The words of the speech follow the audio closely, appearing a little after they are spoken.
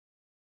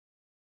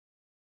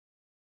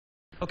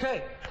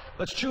Okay,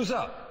 let's choose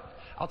up.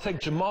 I'll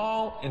take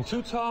Jamal and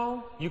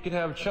Tutal. You can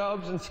have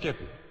Chubbs and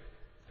Skippy.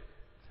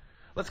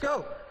 Let's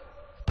go.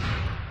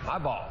 My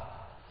ball.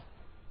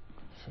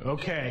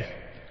 Okay.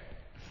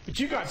 But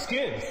you got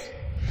skins.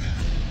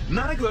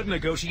 Not a good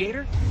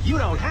negotiator? You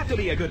don't have to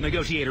be a good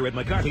negotiator at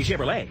McCarthy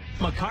Chevrolet.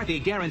 McCarthy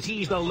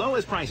guarantees the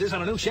lowest prices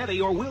on a new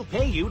Chevy or we'll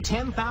pay you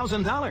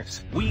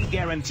 $10,000. We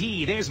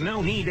guarantee there's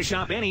no need to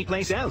shop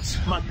anyplace else.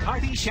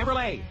 McCarthy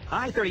Chevrolet,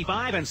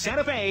 I-35 and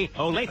Santa Fe,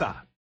 Olathe.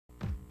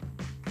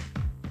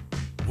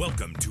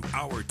 Welcome to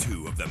Hour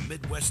 2 of the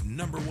Midwest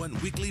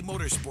 #1 weekly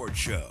motorsports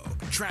show,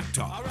 Track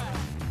Talk,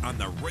 on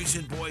the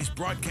RacinBoys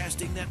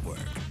Broadcasting Network.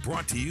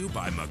 Brought to you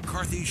by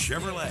McCarthy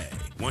Chevrolet.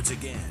 Once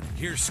again,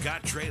 here's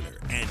Scott Traylor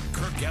and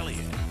Kirk Elliott.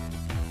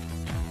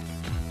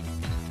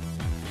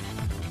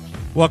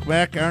 Welcome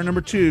back. Hour number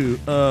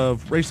 2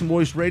 of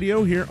RacinBoys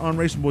Radio here on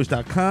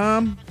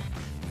RacinBoys.com.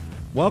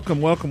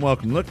 Welcome, welcome,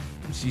 welcome. Look,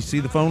 you see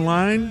the phone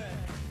line?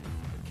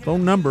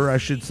 Phone number, I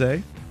should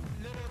say,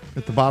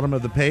 at the bottom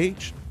of the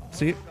page.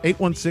 See it?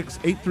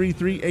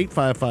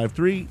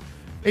 816-833-8553.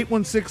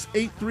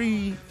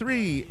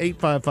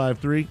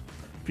 816-833-8553.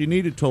 If you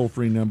need a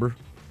toll-free number,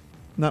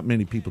 not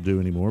many people do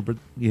anymore, but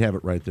you have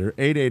it right there.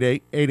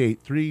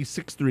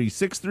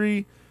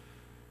 888-883-6363.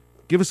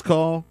 Give us a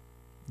call.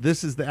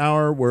 This is the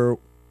hour where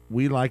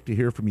we like to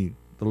hear from you,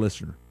 the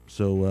listener.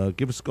 So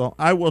give us a call.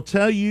 I will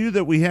tell you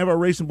that we have our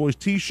Racing Boys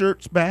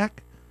T-shirts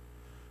back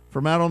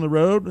from out on the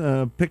road.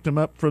 Picked them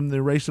up from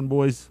the Racing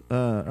Boys,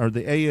 or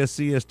the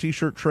ASCS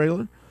T-shirt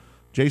trailer.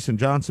 Jason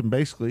Johnson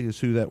basically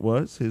is who that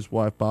was. His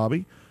wife,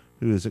 Bobby,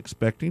 who is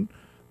expecting,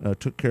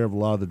 took care of a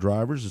lot of the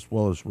drivers as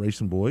well as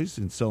Racing Boys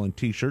in selling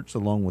T-shirts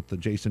along with the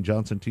Jason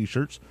Johnson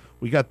T-shirts.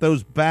 We got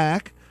those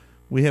back.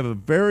 We have a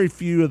very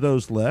few of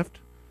those left.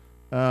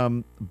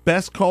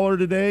 Best caller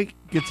today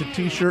gets a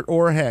T-shirt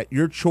or a hat.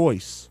 Your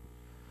choice.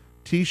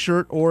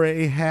 T-shirt or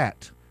a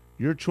hat.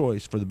 Your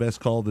choice for the best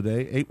call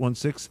today.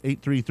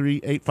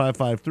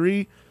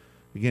 816-833-8553.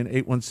 Again,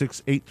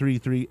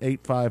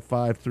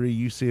 816-833-8553.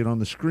 You see it on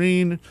the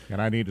screen.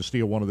 And I need to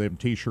steal one of them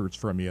T-shirts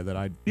from you that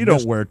I You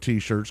don't wear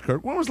T-shirts,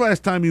 Kirk. When was the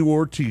last time you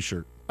wore a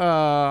T-shirt?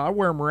 I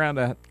wear them around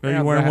the Are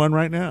you wearing one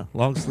right now?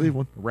 Long sleeve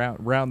one?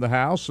 around the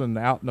house and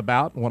out and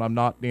about when I'm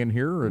not in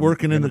here.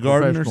 Working in the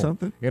garden or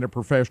something? In a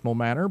professional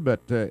manner. But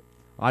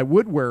I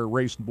would wear a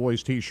Racing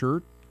Boys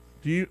T-shirt.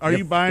 Are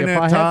you buying if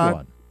that, I Todd? had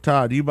one.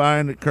 Todd, you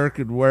buying that Kirk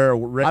could wear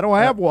I don't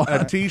have one.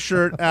 a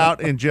T-shirt out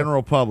in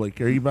general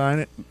public? Are you buying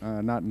it?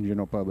 Not in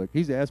general public.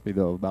 He's asked me,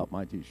 though, about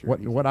my T-shirt.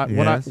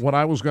 When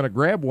I was going to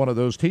grab one of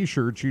those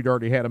T-shirts, you'd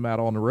already had them out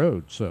on the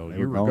road, so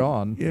you were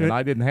gone. Yeah, and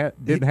I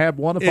didn't have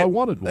one if I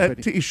wanted one.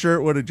 That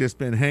T-shirt would have just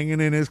been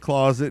hanging in his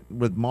closet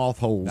with moth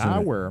holes in it. I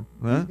wear them.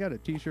 Huh? He's got a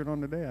T-shirt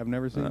on today. I've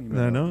never seen him.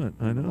 I know it.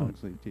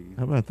 Long-sleeve tee.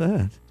 How about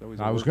that?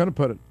 I was going to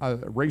put a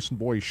Racing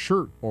Boys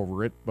shirt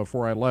over it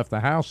before I left the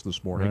house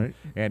this morning, Right.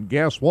 and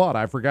guess what?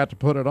 I forgot to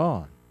put it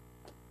on.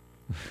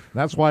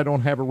 That's why I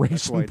don't have a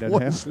Racing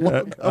Boys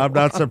logo. I'm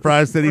not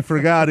surprised that he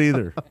forgot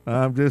either.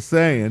 I'm just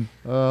saying.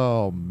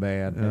 Oh,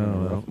 man.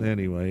 Oh, well,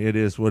 anyway, it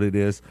is what it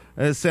is.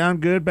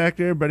 Sound good back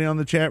there? Everybody on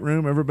the chat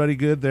room? Everybody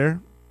good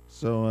there?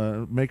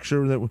 So make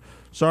sure that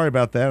sorry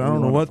about that. I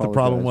don't know what the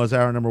problem was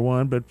hour number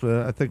 1, but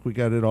I think we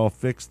got it all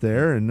fixed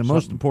there. And the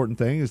most important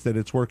thing is that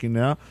it's working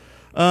now.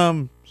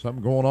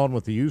 Something going on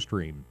with the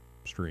Ustream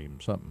stream,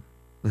 something.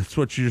 That's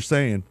what you're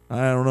saying.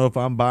 I don't know if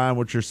I'm buying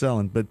what you're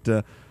selling,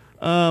 but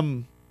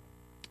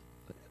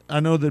I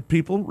know that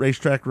people,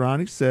 Racetrack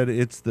Ronnie, said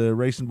it's the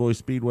Racing Boys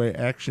Speedway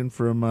action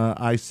from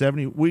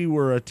I-70. We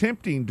were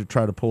attempting to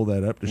try to pull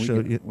that up to show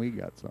you. We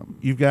got some.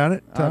 You've got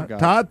it? I've got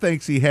Todd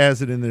thinks he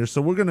has it in there,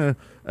 so we're going to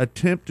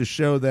attempt to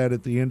show that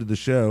at the end of the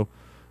show.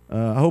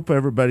 I hope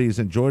everybody's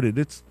enjoyed it.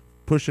 It's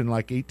pushing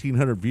like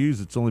 1,800 views.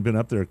 It's only been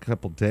up there a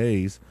couple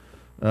days.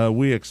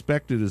 We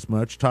expected as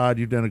much. Todd,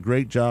 you've done a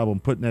great job on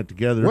putting that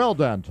together. Well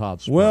done,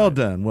 Todd. Well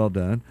done.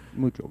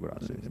 Mucho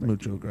gracias.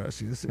 Mucho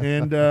gracias.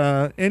 And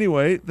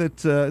anyway,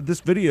 this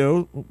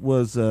video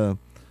was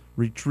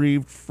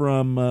retrieved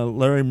from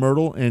Larry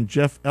Myrtle and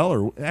Jeff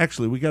Eller.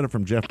 Actually, we got it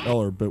from Jeff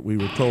Eller, but we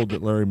were told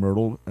that Larry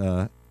Myrtle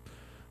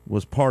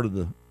was part of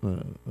the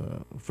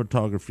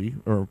photography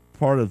or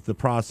part of the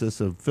process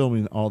of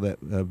filming all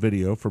that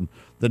video from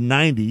the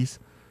 90s.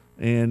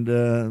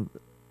 And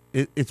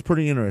it's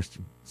pretty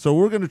interesting. So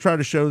we're going to try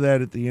to show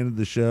that at the end of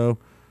the show.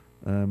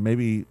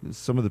 Maybe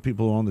some of the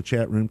people on the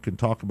chat room can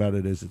talk about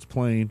it as it's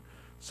playing.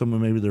 Some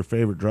of maybe their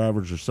favorite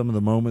drivers or some of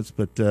the moments.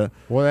 But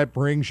well, that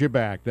brings you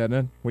back, doesn't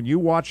it? When you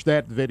watch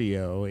that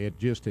video, it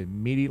just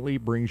immediately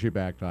brings you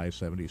back to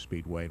I-70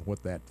 Speedway and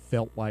what that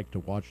felt like to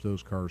watch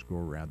those cars go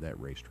around that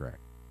racetrack.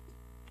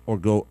 Or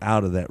go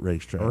out of that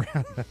racetrack.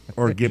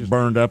 Or get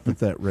burned up at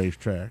that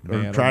racetrack.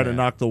 Or try to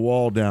knock the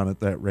wall down at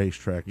that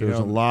racetrack. There's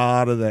a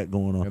lot of that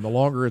going on. And the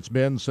longer it's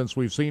been since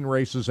we've seen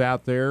races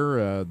out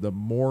there, the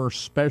more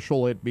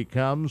special it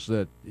becomes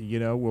that,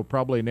 we'll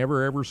probably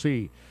never, ever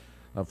see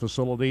a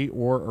facility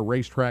or a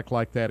racetrack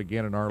like that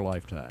again in our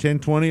lifetime.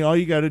 1020, all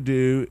you got to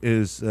do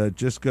is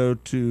just go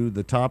to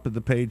the top of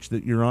the page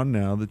that you're on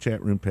now, the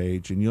chat room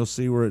page, and you'll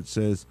see where it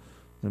says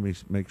Let me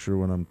make sure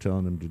what I'm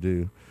telling them to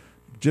do.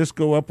 Just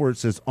go up where it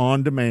says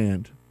On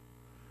Demand,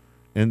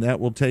 and that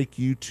will take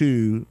you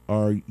to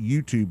our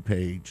YouTube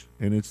page,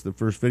 and it's the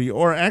first video.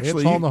 Or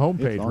actually, it's on the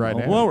homepage right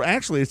now. Well,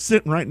 actually, it's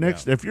sitting right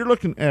next. If you're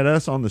looking at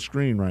us on the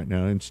screen right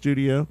now in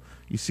studio,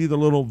 you see the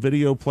little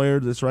video player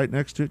that's right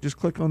next to it. Just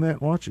click on that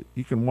and watch it.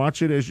 You can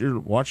watch it as you're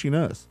watching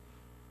us.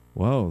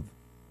 Whoa,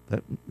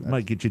 that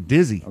might get you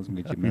dizzy. I was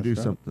gonna get you if do messed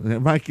up. something.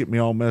 It might get me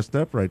all messed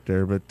up right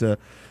there. But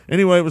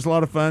anyway, it was a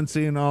lot of fun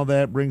seeing all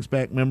that. Brings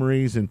back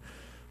memories. And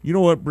you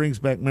know what brings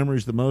back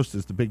memories the most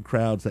is the big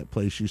crowds that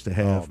place used to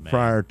have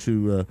prior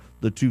to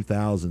the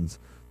 2000s.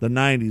 The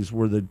 90s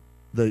were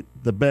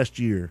the best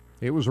year.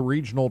 It was a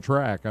regional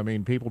track. I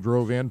mean, people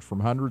drove in from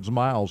hundreds of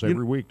miles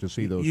every week to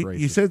see those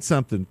races. You said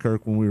something,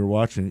 Kirk, when we were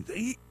watching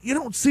it. You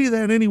don't see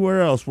that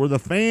anywhere else, where the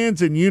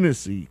fans in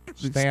unison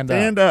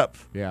stand up.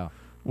 Yeah.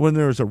 When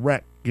there's a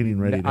wreck getting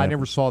ready to happen. I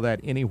never saw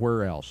that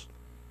anywhere else,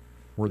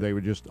 where they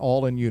would just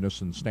all in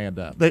unison stand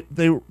up.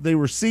 They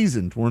were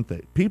seasoned, weren't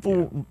they?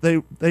 People,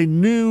 they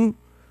knew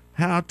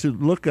how to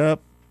look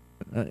up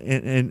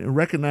and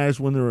recognize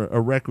when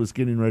a wreck was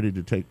getting ready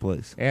to take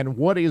place. And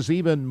what is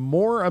even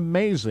more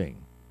amazing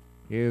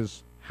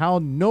is how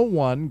no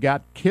one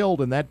got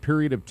killed in that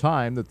period of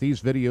time that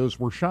these videos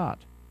were shot.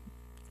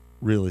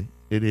 Really,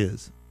 it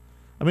is.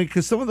 I mean,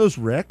 because some of those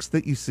wrecks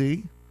that you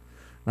see,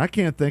 I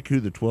can't think who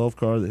the 12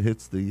 car that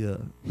hits the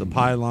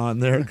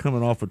pylon there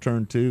coming off of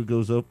turn 2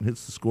 goes up and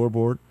hits the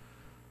scoreboard.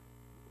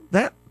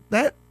 That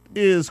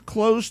is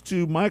close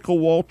to Michael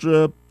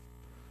Waltrip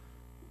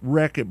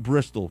wreck at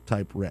Bristol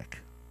type wreck.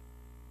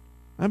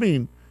 I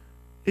mean,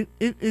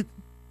 it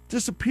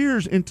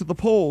disappears into the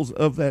poles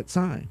of that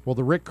sign. Well,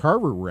 the Rick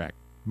Carver wreck,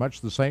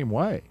 much the same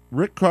way.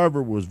 Rick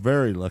Carver was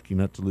very lucky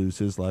not to lose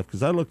his life,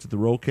 because I looked at the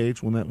roll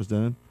cage when that was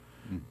done,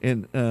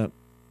 and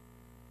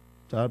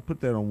Todd, put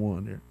that on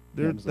one there.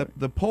 There's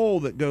the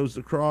pole that goes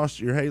across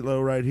your halo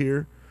right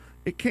here.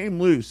 It came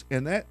loose,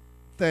 and that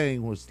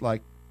thing was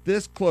like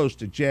this close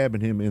to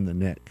jabbing him in the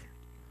neck.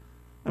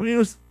 I mean, it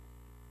was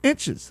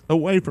inches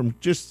away from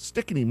just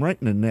sticking him right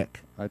in the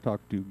neck. I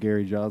talked to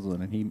Gary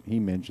Joslin, and he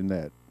mentioned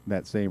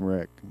that same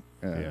wreck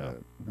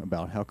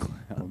about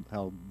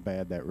how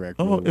bad that wreck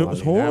was. It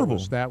was horrible.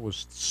 That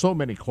was so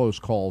many close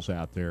calls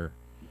out there.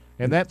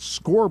 And that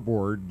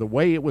scoreboard, the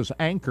way it was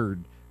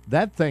anchored,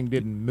 that thing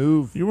didn't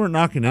move. You weren't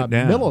knocking it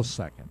down. A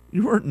millisecond.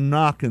 You weren't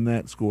knocking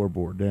that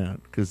scoreboard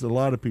down, because a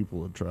lot of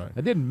people had tried.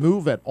 It didn't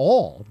move at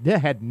all. It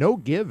had no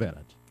give in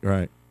it.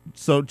 Right.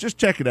 So just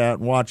check it out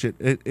and watch it.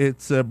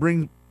 It's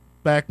brings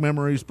back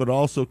memories, but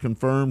also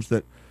confirms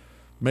that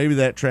maybe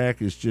that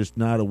track is just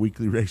not a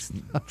weekly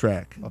racing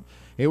track.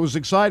 It was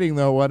exciting,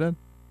 though, wasn't it?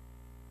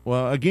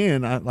 Well,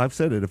 again, I've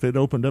said it. If it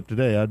opened up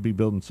today, I'd be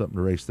building something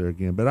to race there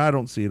again. But I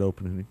don't see it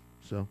opening.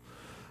 So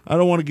I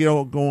don't want to get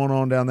going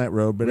on down that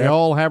road. But we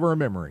all have our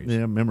memories.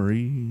 Yeah,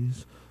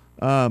 memories.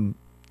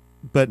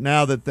 But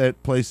now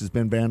that place has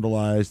been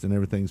vandalized and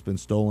everything's been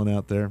stolen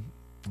out there,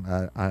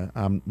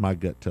 my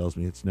gut tells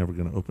me it's never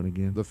going to open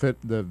again.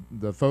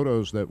 The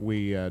photos that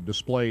we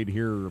displayed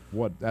here,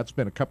 that's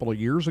been a couple of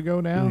years ago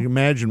now. Can you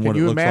imagine what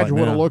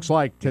it looks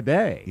like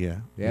today?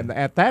 Yeah. And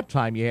at that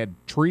time, you had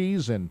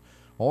trees and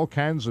all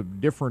kinds of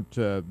different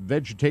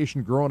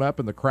vegetation growing up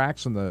in the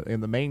cracks in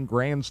the main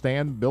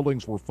grandstand.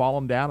 Buildings were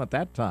falling down at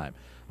that time.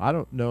 I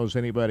don't know if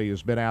anybody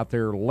has been out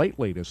there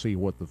lately to see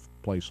what the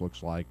place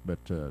looks like, but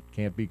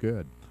can't be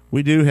good.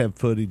 We do have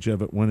footage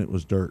of it when it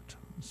was dirt.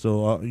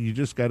 So you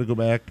just got to go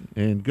back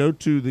and go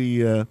to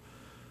the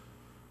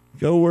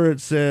go where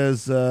it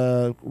says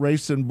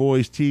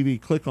RacinBoys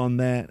TV. Click on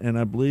that, and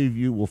I believe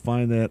you will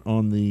find that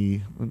on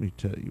the. Let me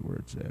tell you where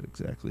it's at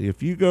exactly.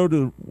 If you go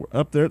to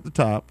up there at the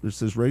top, it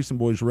says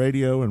RacinBoys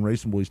Radio and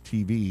RacinBoys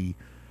TV.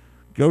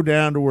 Go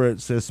down to where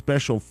it says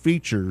Special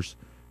Features,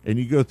 and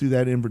you go through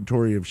that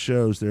inventory of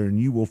shows there, and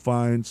you will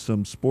find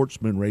some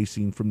sportsman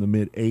racing from the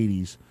mid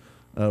 '80s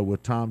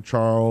with Tom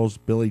Charles,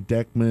 Billy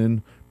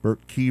Deckman,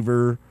 Bert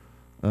Keever.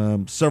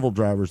 Several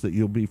drivers that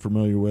you'll be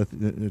familiar with.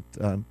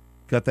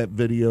 Got that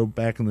video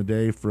back in the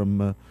day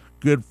from a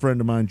good friend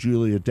of mine,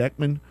 Julia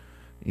Deckman,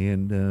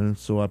 and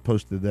so I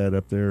posted that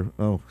up there.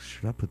 Oh,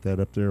 should I put that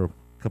up there a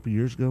couple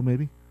years ago,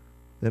 maybe?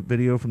 That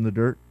video from the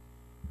dirt?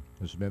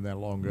 Has it been that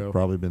long ago?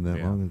 Probably been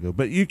that long ago.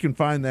 But you can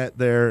find that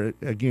there.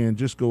 Again,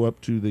 just go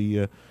up to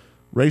the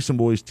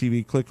RacinBoys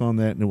TV, click on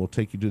that, and it will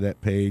take you to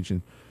that page.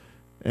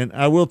 And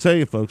I will tell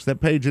you, folks, that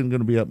page isn't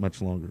going to be up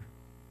much longer.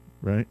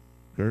 Right,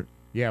 Kurt?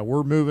 Yeah,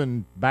 we're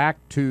moving back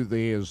to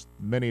as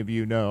many of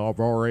you know, I've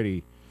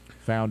already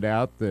found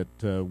out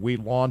that we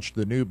launched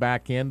the new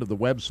back end of the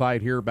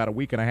website here about a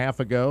week and a half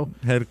ago.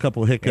 Had a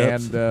couple of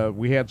hiccups. And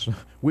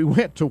we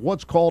went to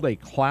what's called a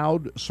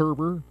cloud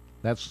server.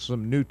 That's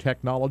some new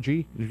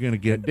technology. You're going to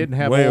get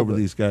way over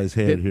these guys'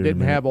 head here.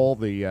 Didn't have all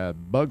the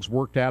bugs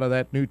worked out of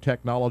that new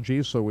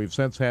technology, so we've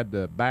since had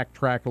to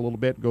backtrack a little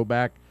bit, go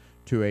back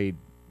to a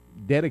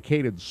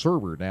dedicated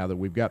server now that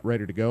we've got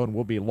ready to go, and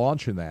we'll be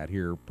launching that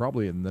here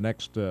probably in the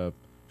next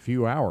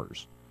few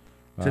hours.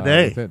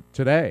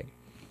 Today,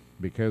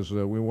 because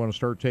we want to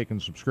start taking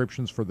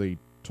subscriptions for the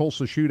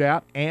Tulsa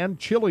Shootout and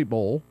Chili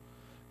Bowl,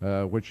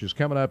 which is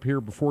coming up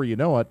here before you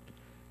know it.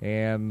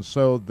 And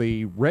so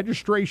the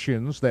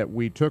registrations that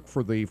we took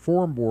for the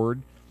forum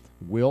board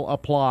will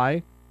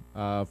apply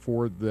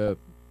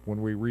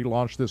when we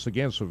relaunch this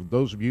again. So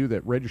those of you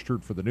that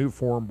registered for the new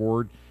forum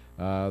board,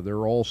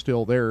 they're all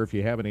still there. If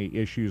you have any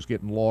issues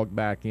getting logged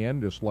back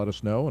in, just let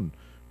us know, and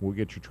we'll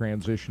get you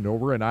transitioned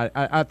over. And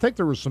I think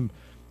there was some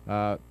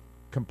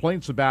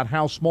complaints about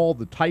how small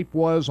the type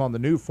was on the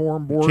new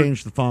forum board.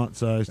 Changed the font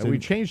size. And we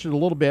changed it a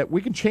little bit.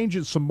 We can change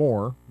it some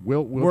more.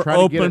 We're try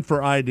to open get it,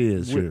 for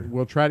ideas here.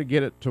 We'll try to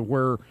get it to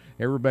where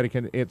everybody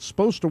can. It's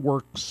supposed to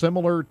work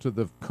similar to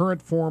the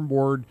current forum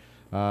board,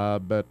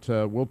 but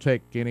we'll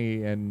take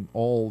any and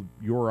all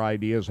your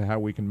ideas of how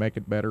we can make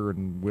it better,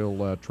 and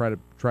we'll try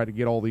to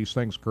get all these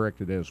things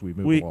corrected as we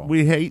move along.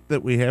 We hate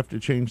that we have to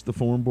change the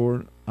forum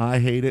board. I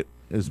hate it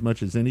as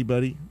much as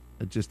anybody.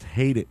 I just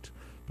hate it,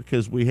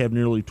 because we have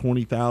nearly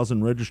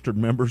 20,000 registered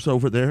members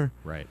over there.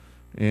 Right.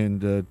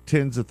 And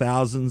tens of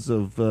thousands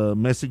of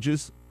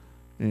messages.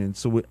 And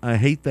so I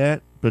hate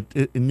that, but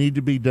it need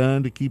to be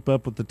done to keep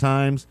up with the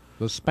times.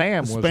 The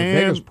spam was the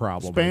biggest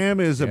problem. Spam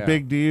is a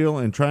big deal,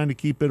 and trying to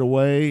keep it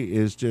away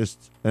is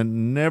just a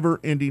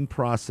never-ending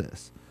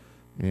process.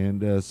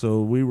 And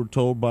so we were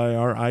told by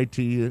our IT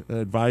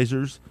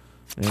advisors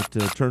at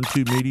Turn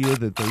 2 Media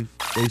that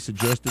they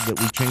suggested that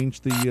we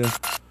change the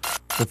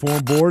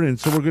forum board, and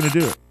so we're going to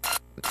do it.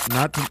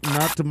 Not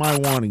to my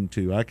wanting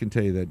to. I can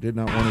tell you that. Did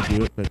not want to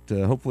do it, but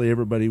hopefully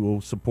everybody will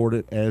support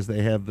it as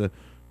they have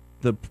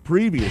the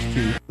previous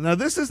two. Now,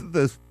 this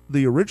isn't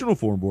the original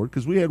forum board,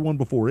 because we had one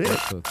before it.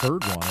 That's the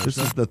third one. This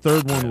is the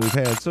third one we've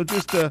had. So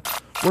just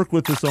work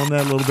with us on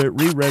that a little bit,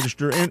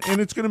 re-register,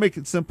 and it's going to make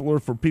it simpler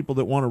for people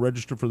that want to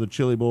register for the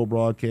Chili Bowl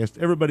broadcast.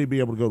 Everybody be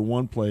able to go to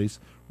one place,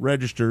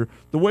 register.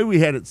 The way we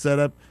had it set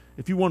up,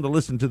 if you wanted to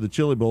listen to the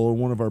Chili Bowl or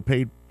one of our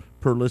paid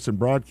per listen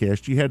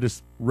broadcast, you had to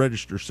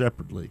register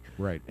separately.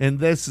 Right. And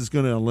this is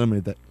going to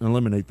eliminate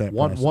that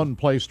process. One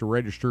place to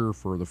register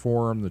for the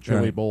forum, the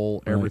Chili Right.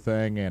 Bowl,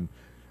 everything, and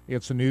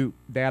it's a new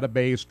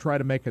database. Try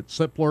to make it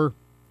simpler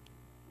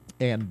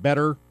and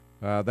better.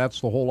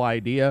 That's the whole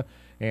idea.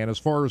 And as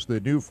far as the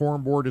new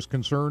forum board is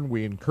concerned,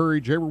 we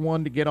encourage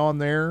everyone to get on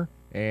there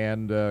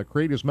and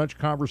create as much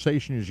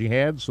conversation as you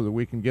had, so that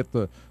we can get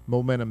the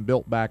momentum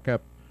built back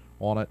up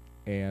on it,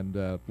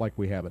 and like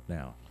we have it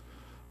now.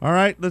 All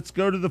right, let's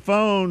go to the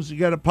phones. You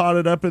got it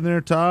potted up in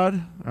there,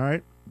 Todd. All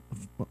right.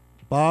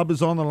 Bob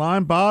is on the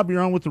line. Bob,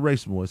 you're on with the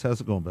RacinBoys.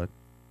 How's it going, bud?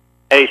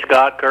 Hey,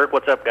 Scott, Kirk,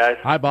 what's up, guys?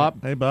 Hi,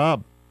 Bob. Hey,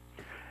 Bob.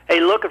 Hey,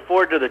 looking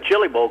forward to the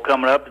Chili Bowl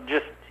coming up.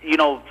 Just,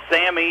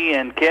 Sammy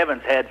and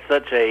Kevin's had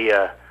such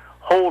a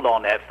hold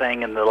on that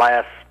thing in the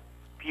last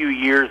few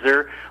years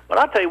there. But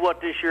I'll tell you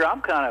what, this year I'm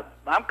kind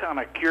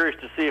of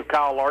curious to see if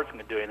Kyle Larson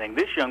can do anything.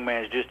 This young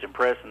man is just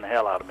impressing the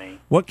hell out of me.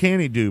 What can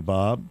he do,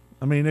 Bob?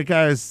 I mean, the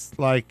guy's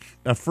like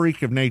a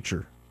freak of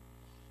nature.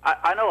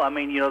 I know. I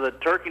mean, the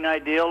turkey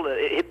night deal,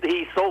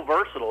 he's so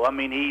versatile. I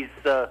mean,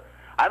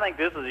 I think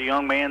this is a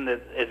young man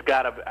that has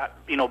got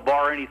a,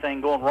 bar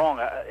anything going wrong,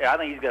 I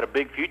think he's got a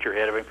big future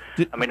ahead of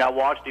him. I mean, I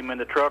watched him in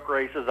the truck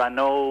races. I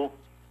know,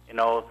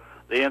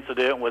 the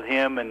incident with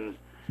him and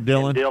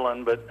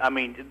Dylan, but I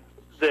mean,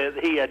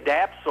 he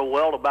adapts so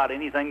well to about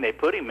anything they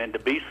put him in to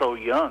be so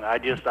young.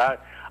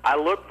 I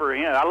look for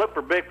him. I look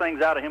for big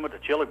things out of him at the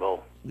Chili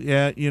Bowl.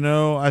 Yeah,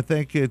 I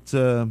think it's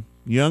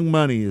young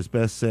money is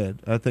best said.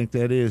 I think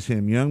that is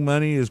him. Young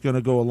money is going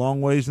to go a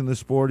long ways in the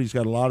sport. He's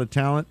got a lot of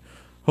talent.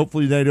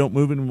 Hopefully they don't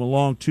move him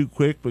along too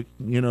quick, but,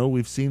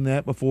 we've seen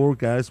that before.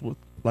 Guys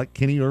like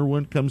Kenny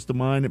Irwin comes to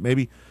mind that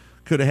maybe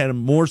could have had a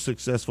more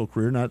successful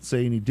career. Not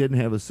saying he didn't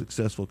have a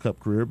successful Cup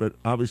career, but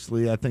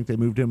obviously I think they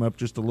moved him up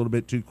just a little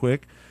bit too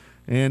quick.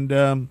 And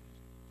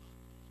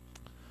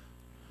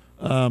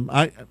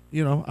I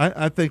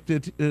think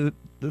that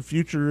the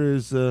future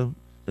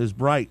is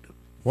bright.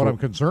 What I'm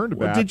concerned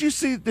about.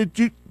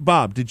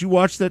 Bob, did you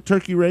watch that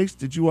turkey race?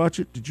 Did you watch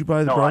it? Did you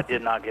buy the No, I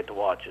did not get to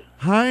watch it.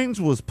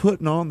 Hines was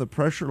putting on the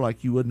pressure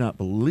like you would not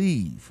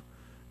believe,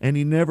 and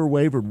he never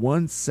wavered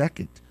 1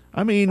 second.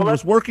 I mean,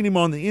 was working him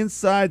on the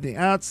inside, the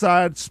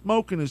outside,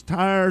 smoking his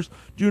tires,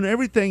 doing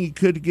everything he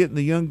could to get in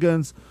the young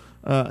gun's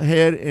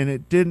head, and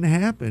it didn't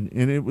happen.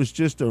 And it was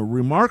just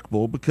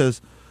remarkable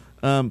because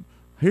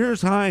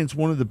here's Hines,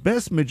 one of the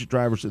best midget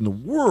drivers in the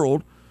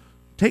world,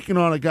 taking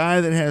on a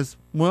guy that has,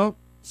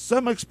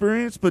 some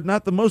experience, but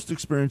not the most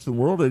experience in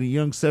the world, and a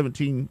young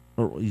 17,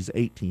 or he's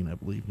 18, I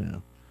believe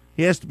now.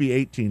 He has to be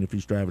 18 if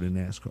he's driving in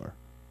NASCAR.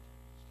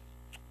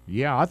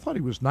 Yeah, I thought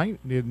he was 9.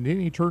 Didn't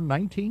he turn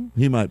 19?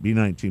 He might be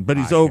 19, but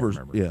he's over.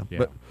 Yeah.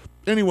 But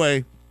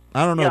anyway,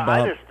 I don't know,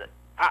 Bob.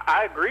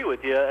 I agree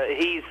with you.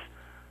 He's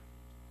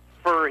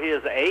for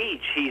his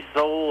age, he's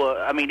so,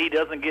 I mean, he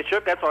doesn't get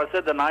shook. That's what I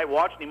said the night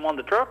watching him on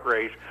the truck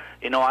race.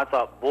 You know, I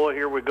thought, boy,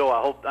 here we go.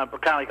 I hope,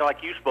 kind of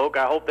like you spoke,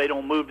 I hope they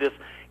don't move this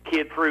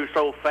kid through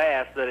so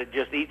fast that it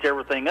just eats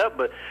everything up.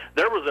 But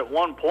there was at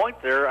one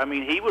point there, I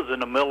mean, he was in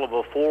the middle of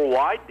a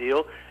 4-wide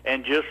deal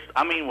and just,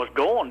 I mean, was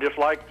going just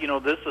like, you know,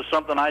 this is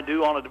something I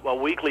do on a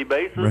weekly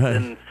basis,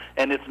 right.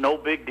 and it's no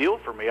big deal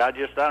for me. I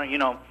don't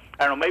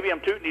know, maybe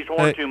I'm tooting his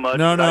horn too much.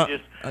 No,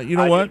 but you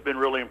know what? I've just been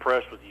really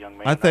impressed with the young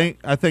man. I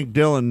think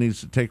Dylan needs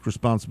to take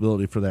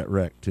responsibility for that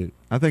wreck too.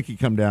 I think he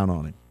come down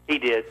on him. He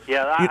did.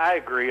 Yeah, I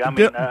agree. I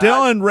mean,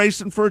 Dylan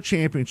racing for a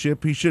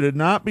championship. He should have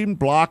not been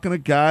blocking a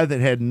guy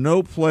that had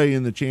no play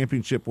in the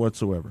championship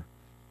whatsoever.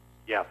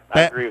 Yeah,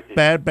 I agree with you.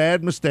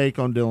 Bad mistake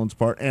on Dylan's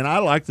part, and I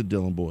like the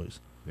Dylan boys.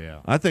 Yeah,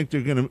 I think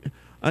they're gonna.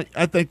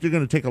 I think they're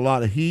gonna take a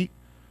lot of heat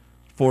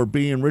for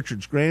being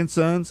Richard's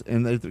grandsons,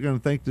 and they're going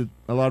to think that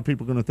a lot of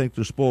people are going to think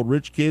they're spoiled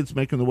rich kids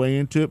making the way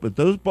into it. But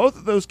both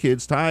of those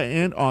kids, Ty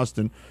and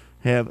Austin,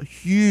 have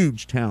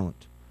huge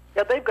talent.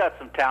 Yeah, they've got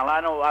some talent. I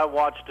know. I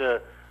watched.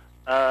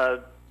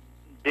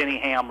 Denny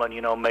Hamlin,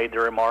 you know, made the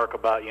remark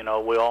about, you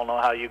know, we all know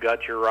how you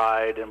got your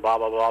ride and blah,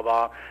 blah, blah,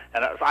 blah.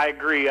 And I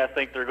agree. I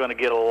think they're going to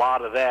get a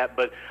lot of that.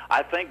 But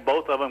I think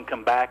both of them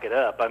can back it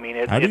up. I mean,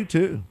 I do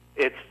too.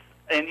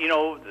 And, you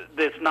know,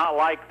 it's not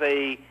like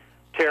they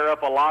tear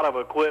up a lot of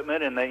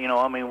equipment. And, you know,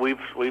 I mean,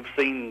 we've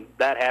seen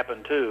that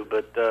happen too.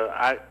 But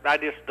I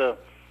just,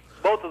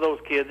 both of those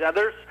kids,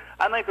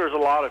 I think there's a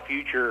lot of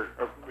future,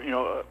 you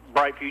know,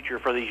 bright future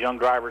for these young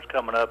drivers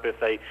coming up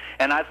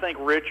and I think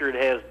Richard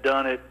has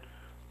done it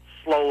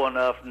slow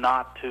enough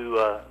not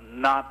to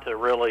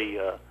really,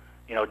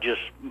 you know,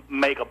 just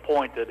make a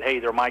point that, hey,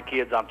 they're my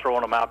kids, I'm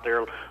throwing them out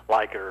there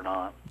like it or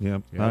not.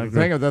 Yep.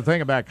 Yeah, the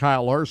thing about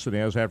Kyle Larson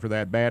is after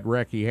that bad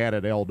wreck he had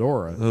at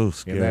Eldora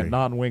in that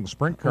non-wing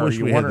sprint car, I wish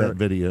we had that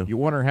video. You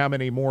wonder how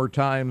many more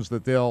times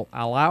that they'll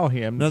allow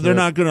him. No, they're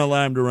not going to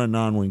allow him to run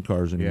non-wing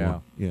cars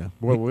anymore. Yeah.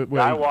 Well,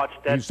 I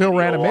watched that. He still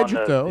ran a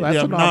midget though.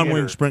 That's a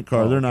non-wing sprint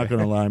car. They're not going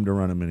to allow him to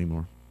run them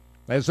anymore.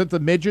 Is it the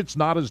midgets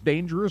not as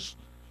dangerous?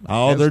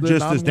 Oh, they're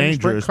just as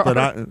dangerous, but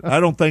I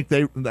don't think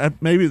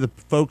maybe the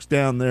folks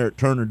down there at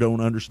Turner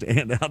don't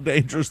understand how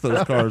dangerous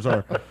those cars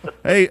are.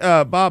 Hey,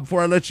 Bob,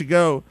 before I let you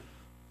go,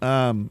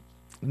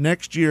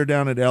 next year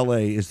down at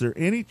L.A., is there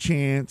any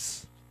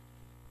chance,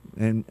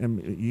 and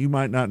you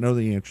might not know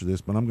the answer to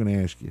this, but I'm going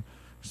to ask you,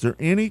 is there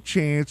any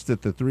chance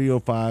that the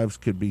 305s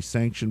could be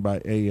sanctioned by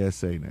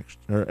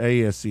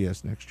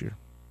ASCS next year?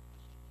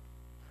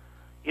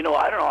 You know,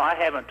 I don't know. I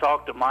haven't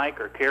talked to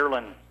Mike or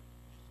Carolyn.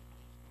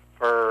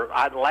 The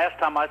last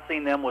time I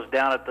seen them was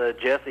down at the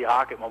Jesse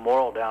Hockett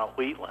Memorial down at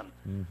Wheatland,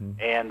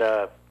 and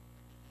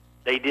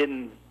they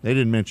didn't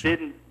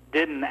mention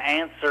didn't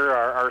answer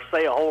or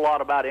say a whole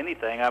lot about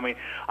anything. I mean,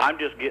 I'm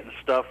just getting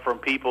stuff from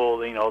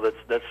people, you know,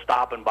 that's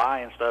stopping by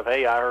and stuff.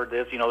 Hey, I heard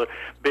this, you know, the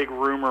big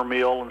rumor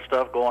mill and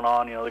stuff going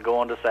on. You know, they're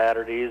going to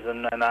Saturdays,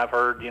 and I've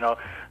heard, you know,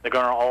 they're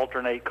going to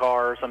alternate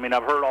cars. I mean,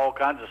 I've heard all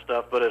kinds of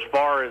stuff, but as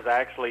far as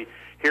actually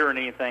hearing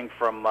anything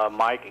from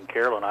Mike and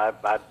Carolyn,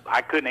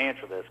 I couldn't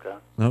answer this, guy.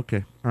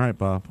 Okay. All right,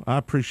 Bob. I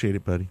appreciate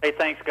it, buddy. Hey,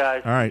 thanks,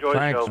 guys. All right. Enjoy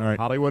Thanks. the show. All right.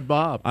 Hollywood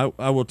Bob.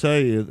 I will tell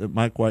you that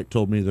Mike White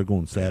told me they're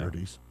going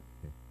Saturdays.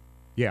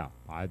 Yeah,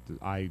 I'd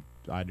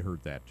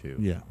heard that too.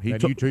 Yeah.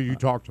 You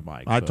talked to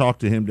Mike. I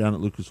talked to him down at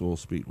Lucas Oil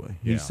Speedway.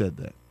 He Yeah. said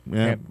that.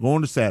 Yeah,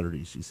 going to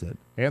Saturdays, he said.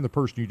 And the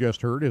person you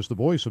just heard is the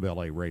voice of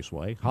L.A.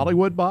 Raceway,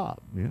 Hollywood Bob.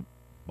 Yeah.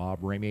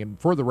 Bob Ramey. And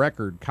for the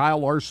record, Kyle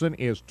Larson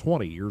is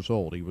 20 years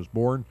old. He was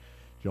born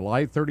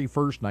July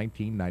 31st,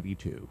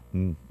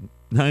 1992.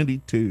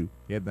 92.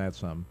 Isn't that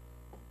some?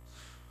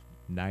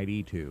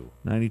 92.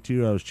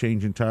 92, I was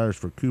changing tires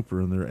for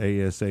Cooper in their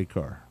ASA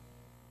car.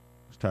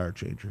 It's tire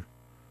changer.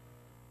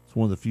 It's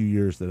one of the few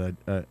years that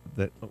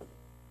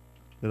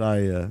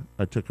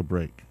I took a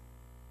break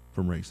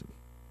from racing.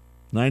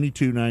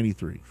 92,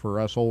 93. For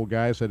us old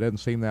guys, it doesn't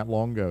seem that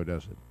long ago,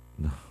 does it?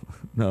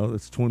 No,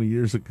 that's 20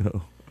 years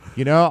ago.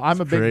 You know,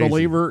 I'm a big crazy.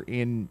 believer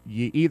in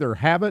you either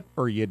have it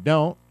or you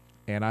don't,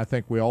 and I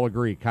think we all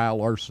agree Kyle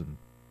Larson,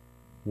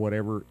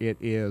 whatever it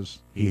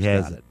is, he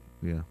has got it.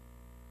 Yeah.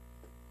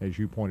 As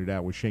you pointed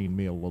out with Shane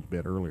Meal a little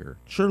bit earlier.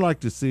 Sure like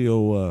to see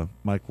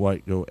Mike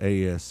White go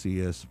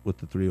ASCS with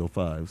the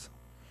 305s.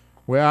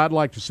 Well, I'd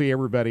like to see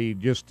everybody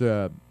just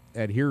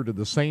adhere to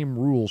the same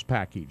rules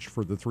package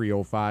for the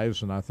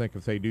 305s, and I think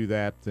if they do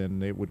that,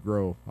 then it would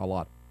grow a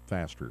lot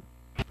faster.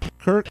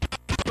 Kirk,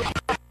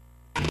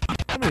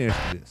 let me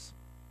ask you this.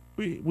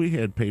 We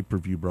had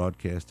pay-per-view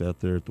broadcast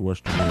out there at the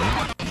Western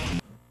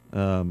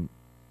Mill.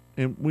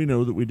 And we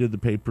know that we did the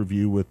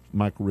pay-per-view with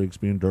Michael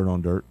Rigsby and Dirt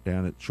on Dirt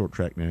down at Short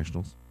Track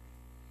Nationals.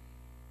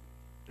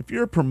 If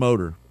you're a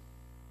promoter,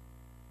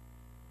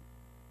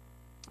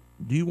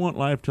 do you want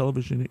live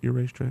television at your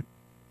racetrack?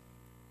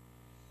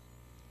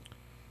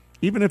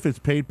 Even if it's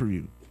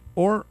pay-per-view.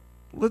 Or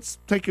let's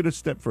take it a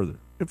step further.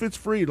 If it's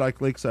free like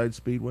Lakeside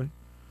Speedway,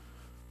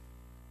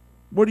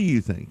 what do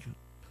you think?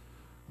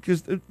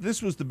 because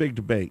this was the big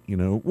debate.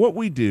 What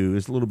we do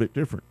is a little bit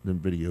different than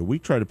video. We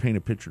try to paint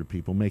a picture to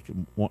people, make it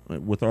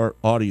with our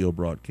audio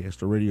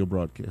broadcast, our radio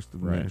broadcast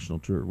of the national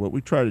tour. What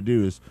we try to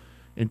do is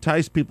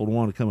entice people to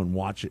want to come and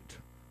watch it.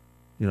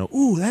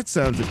 Ooh, that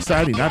sounds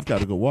exciting. I've got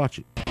to go watch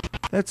it.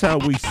 That's how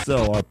we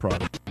sell our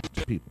product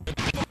to people.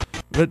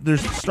 But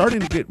there's starting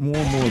to get more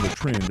and more of a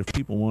trend of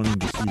people wanting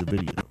to see the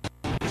video.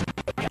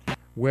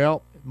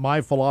 Well,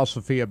 my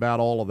philosophy about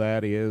all of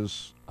that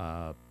is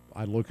I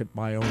look at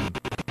my own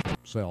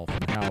self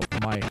and how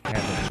my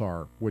habits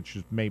are, which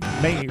may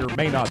or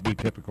may not be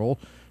typical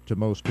to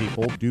most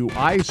people. Do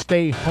I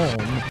stay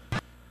home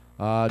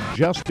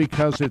just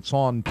because it's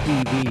on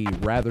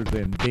TV rather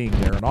than being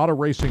there? And auto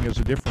racing is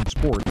a different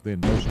sport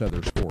than most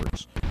other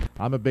sports.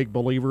 I'm a big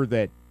believer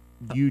that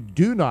you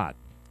do not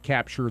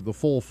capture the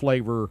full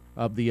flavor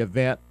of the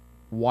event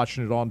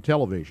watching it on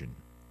television.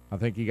 I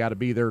think you got to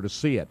be there to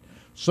see it.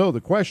 So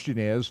the question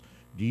is,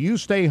 do you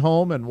stay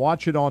home and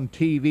watch it on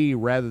TV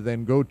rather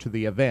than go to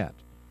the event?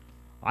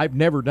 I've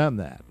never done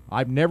that.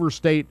 I've never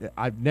stayed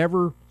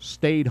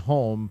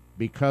home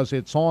because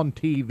it's on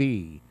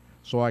TV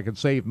so I can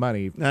save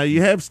money. Now,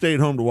 you have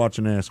stayed home to watch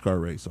a NASCAR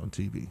race on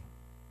TV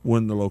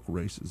when the local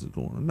races are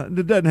going on.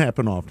 It doesn't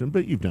happen often,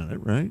 but you've done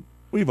it, right?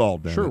 We've all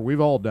done it. Sure, we've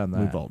all done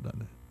that. We've all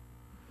done it.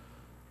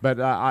 But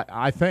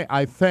I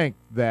think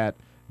that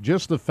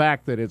just the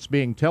fact that it's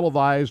being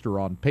televised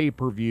or on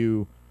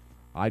pay-per-view,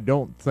 I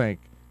don't think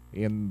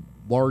in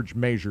large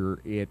measure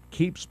it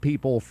keeps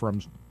people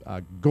from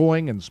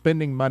going and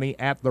spending money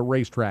at the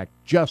racetrack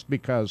just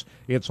because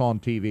it's on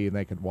TV and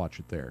they can watch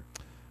it there.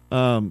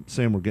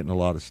 Sam, we're getting a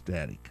lot of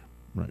static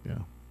right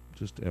now,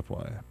 just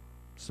FYI.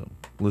 So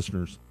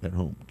listeners at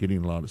home,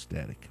 getting a lot of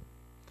static.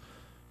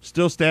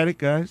 Still static,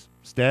 guys?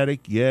 Static,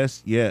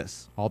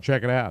 yes. I'll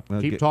check it out.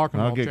 Keep talking.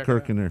 I'll get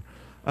Kirk in there.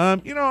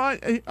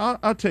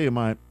 I'll tell you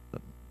my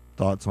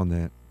thoughts on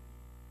that.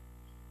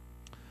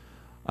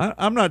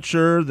 I'm not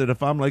sure that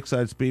if I'm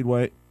Lakeside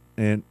Speedway,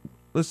 and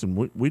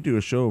listen, we do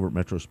a show over at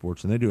Metro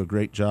Sports, and they do a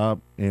great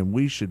job, and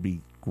we should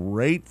be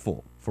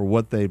grateful for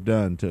what they've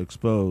done to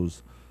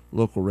expose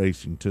local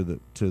racing to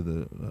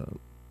the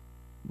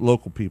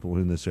local people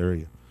in this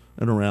area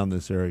and around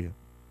this area.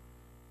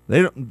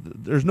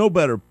 There's no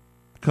better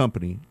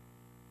company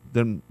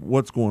than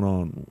what's going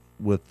on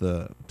with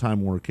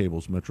Time Warner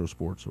Cable's Metro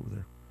Sports over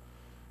there.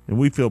 And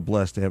we feel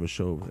blessed to have a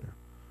show over there.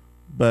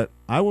 But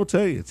I will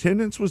tell you,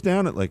 attendance was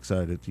down at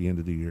Lakeside at the end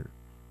of the year.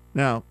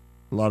 Now,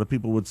 a lot of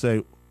people would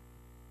say,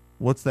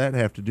 what's that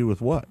have to do with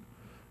what?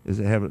 Does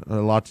it have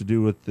a lot to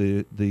do with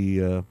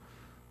the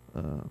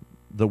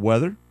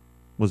weather?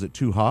 Was it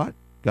too hot?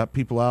 Got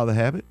people out of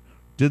the habit?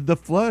 Did the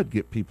flood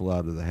get people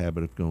out of the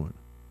habit of going?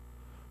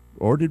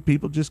 Or did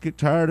people just get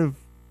tired of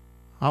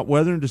hot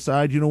weather and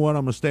decide, you know what,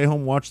 I'm going to stay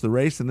home, watch the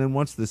race, and then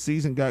once the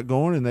season got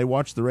going and they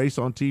watched the race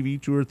on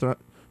TV two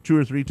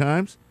or three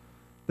times,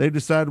 they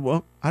decided,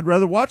 well, I'd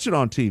rather watch it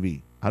on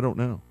TV. I don't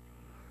know.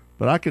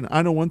 But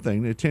I know one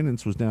thing, the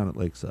attendance was down at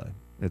Lakeside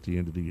at the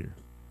end of the year.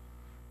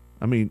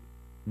 I mean,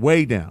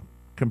 way down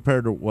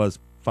compared to what it was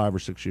 5 or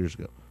 6 years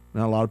ago.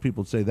 Now, a lot of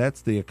people say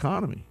that's the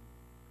economy.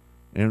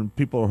 And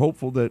people are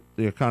hopeful that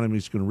the economy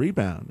is going to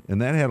rebound,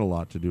 and that had a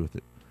lot to do with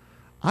it.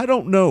 I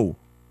don't know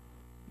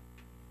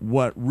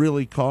what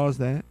really caused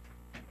that.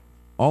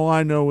 All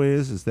I know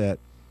is that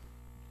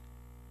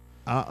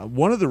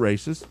one of the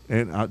races,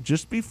 and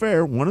just be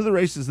fair, one of the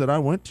races that I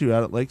went to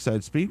out at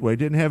Lakeside Speedway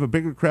didn't have a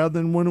bigger crowd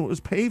than when it was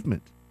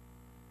pavement.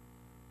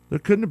 There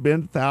couldn't have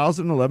been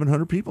 1,000,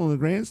 1,100 people in the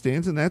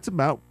grandstands, and that's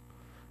about,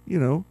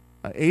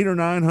 800 or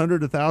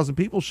 900, 1,000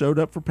 people showed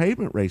up for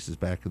pavement races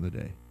back in the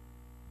day.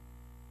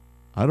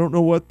 I don't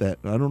know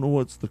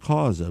what's the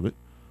cause of it.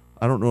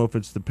 I don't know if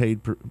it's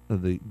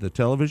the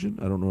television.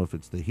 I don't know if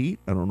it's the heat.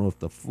 I don't know if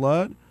the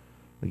flood.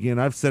 Again,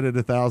 I've said it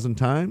 1,000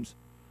 times.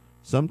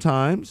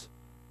 Sometimes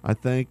I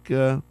think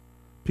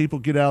people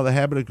get out of the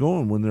habit of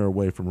going when they're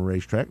away from a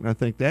racetrack, and I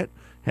think that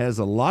has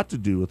a lot to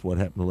do with what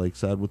happened to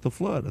Lakeside with the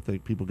flood. I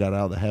think people got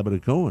out of the habit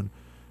of going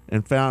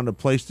and found a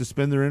place to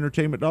spend their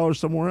entertainment dollars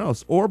somewhere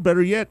else, or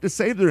better yet, to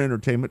save their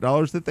entertainment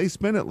dollars that they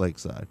spent at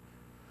Lakeside.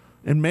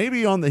 And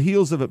maybe on the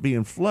heels of it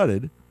being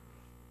flooded,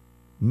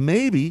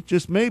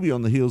 just maybe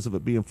on the heels of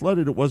it being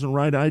flooded, it wasn't the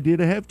right idea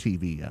to have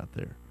TV out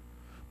there.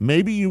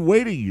 Maybe you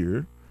wait a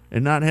year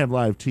and not have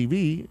live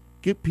TV,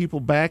 get people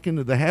back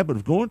into the habit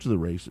of going to the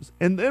races,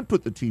 and then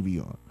put the TV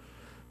on.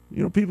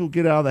 People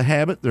get out of the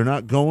habit. They're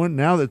not going.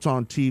 Now that it's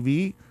on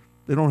TV,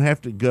 they don't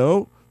have to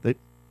go.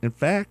 In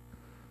fact,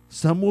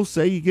 some will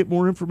say you get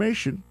more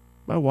information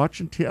by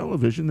watching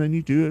television than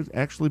you do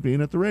actually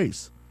being at the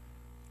race.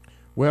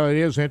 Well, it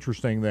is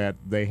interesting that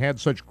they had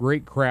such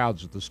great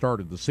crowds at the start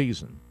of the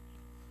season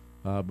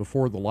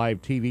before the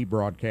live TV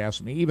broadcast.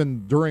 And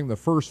even during the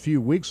first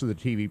few weeks of the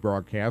TV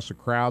broadcast, the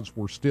crowds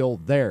were still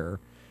there.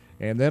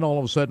 And then all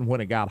of a sudden when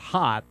it got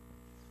hot,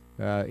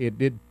 it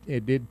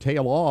did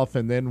tail off.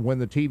 And then when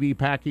the TV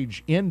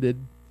package ended,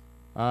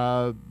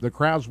 the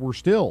crowds were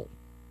still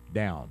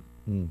down,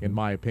 in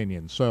my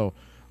opinion. So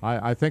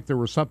I think there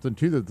was something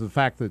to the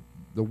fact that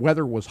the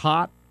weather was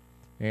hot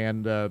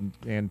and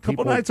couple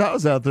people, nights I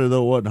was out there,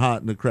 though, it wasn't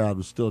hot and the crowd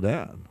was still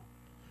down.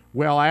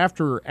 Well,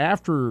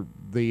 after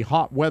the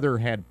hot weather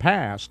had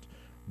passed,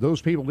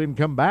 those people didn't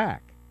come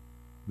back.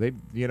 They,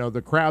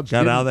 the crowds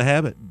got out of the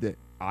habit.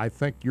 I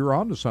think you're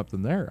onto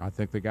something there. I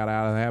think they got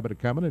out of the habit of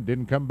coming and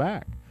didn't come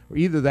back.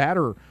 Either that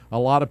or a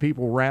lot of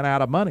people ran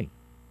out of money.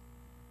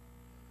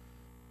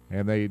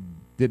 And they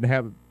didn't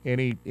have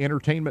any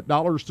entertainment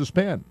dollars to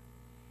spend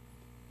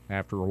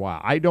after a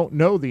while. I don't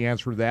know the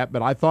answer to that,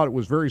 but I thought it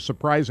was very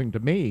surprising to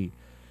me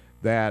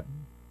that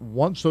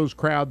once those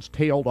crowds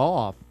tailed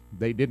off,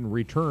 they didn't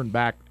return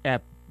back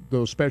at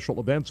those special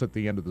events at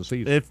the end of the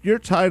season. If you're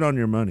tight on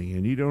your money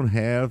and you don't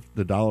have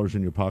the dollars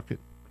in your pocket,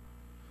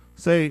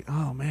 say,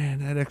 oh, man,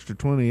 that extra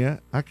 20,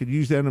 I could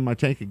use that in my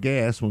tank of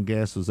gas when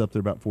gas was up there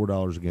about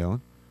 $4 a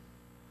gallon.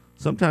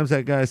 Sometimes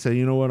that guy say,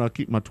 you know what, I'll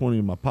keep my 20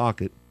 in my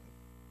pocket.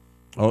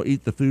 I'll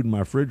eat the food in my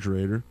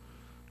refrigerator,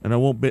 and I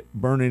won't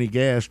burn any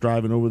gas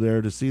driving over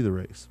there to see the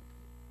race.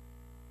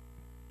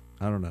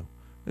 I don't know.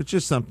 It's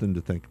just something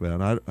to think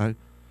about.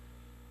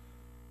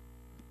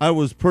 I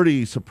was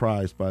pretty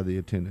surprised by the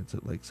attendance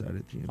at Lakeside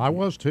at the end. I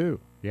was too.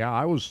 Yeah,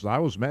 I was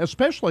mad,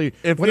 especially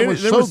If when it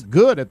was there so was-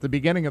 good at the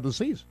beginning of the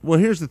season. Well,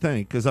 here's the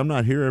thing, because I'm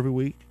not here every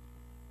week,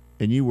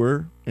 and you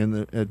were, and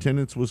the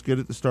attendance was good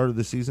at the start of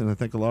the season. I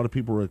think a lot of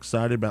people were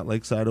excited about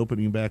Lakeside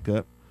opening back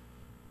up.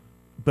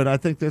 But I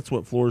think that's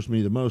what floors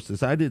me the most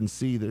is I didn't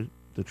see the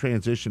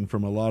transition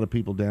from a lot of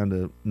people down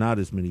to not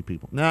as many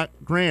people. Now,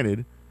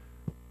 granted,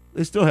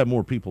 they still have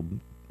more people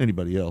than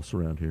anybody else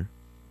around here.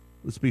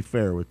 Let's be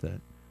fair with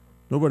that.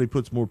 Nobody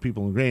puts more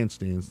people in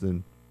grandstands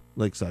than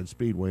Lakeside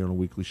Speedway on a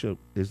weekly show.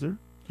 Is there?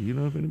 Do you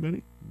know of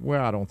anybody?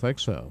 Well, I don't think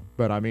so.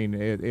 But, I mean,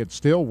 it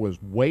still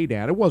was way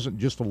down. It wasn't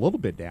just a little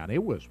bit down.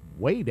 It was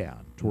way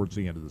down towards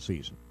the end of the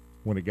season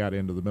when it got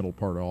into the middle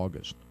part of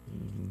August.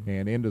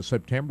 And into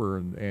September,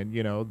 and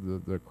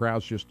the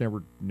crowds just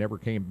never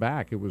came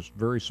back. It was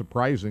very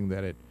surprising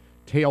that it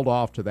tailed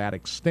off to that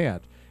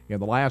extent in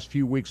the last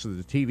few weeks of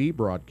the TV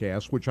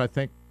broadcast, which I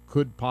think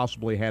could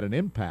possibly had an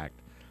impact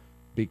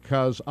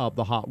because of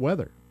the hot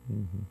weather.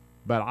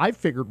 But I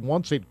figured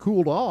once it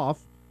cooled off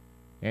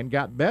and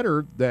got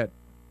better that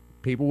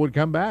people would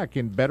come back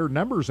in better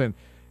numbers.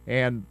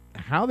 And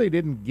how they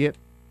didn't get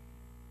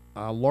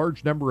a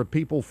large number of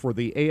people for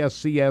the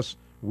ASCS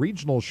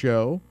regional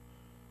show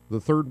the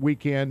third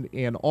weekend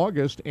in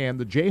August, and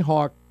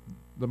the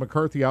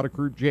McCarthy Auto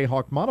Group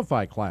Jayhawk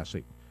Modify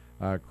Classic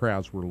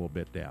crowds were a little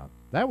bit down.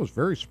 That was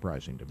very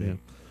surprising to me. Yeah.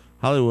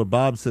 Hollywood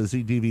Bob says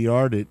he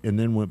DVR'd it and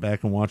then went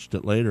back and watched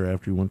it later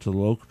after he went to the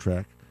local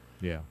track.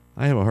 Yeah.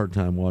 I have a hard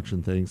time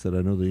watching things that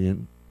I know the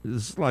end.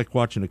 It's like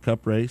watching a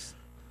cup race.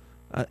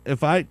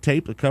 If I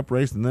tape a cup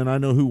race and then I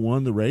know who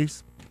won the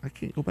race, I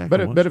can't go back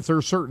and watch But it. if there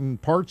are certain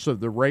parts of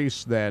the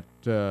race that,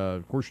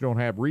 of course, you don't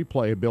have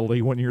replay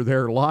ability when you're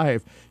there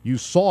live, you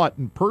saw it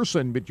in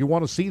person, but you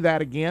want to see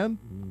that again,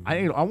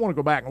 I want to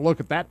go back and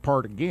look at that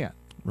part again.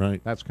 Right.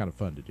 That's kind of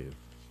fun to do.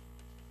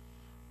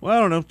 Well,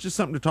 I don't know. Just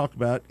something to talk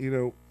about,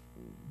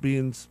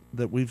 being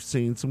that we've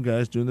seen some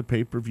guys doing the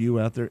pay-per-view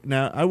out there.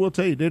 Now, I will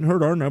tell you, it didn't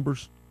hurt our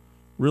numbers,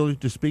 really,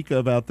 to speak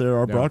of out there,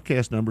 our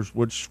broadcast numbers,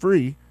 which is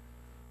free.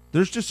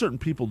 There's just certain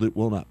people that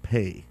will not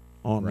pay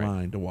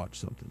online to watch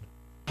something.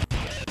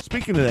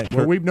 Speaking of that, Kirk,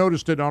 Well, we've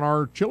noticed it on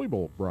our Chili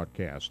Bowl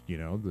broadcast,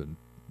 there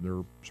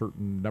are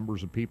certain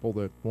numbers of people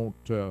that won't,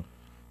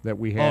 that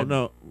we had. oh,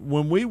 no.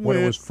 When we went, When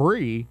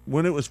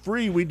it was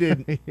free. we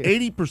did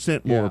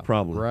 80% more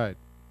probably. Right.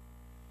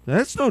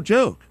 That's no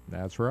joke.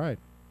 That's right.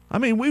 I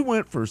mean, we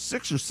went for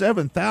 6,000 or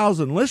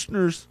 7,000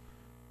 listeners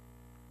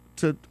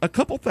to a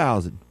couple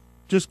thousand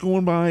just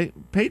going by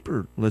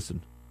paper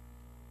listen.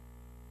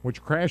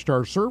 Which crashed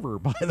our server,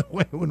 by the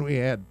way, when we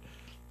had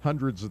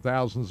hundreds of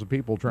thousands of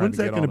people trying When's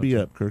to that get going on to be it.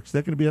 up, Kirk? Is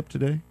that going to be up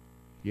today?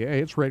 Yeah,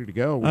 it's ready to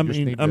go. We I just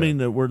mean, need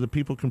to, where the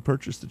people can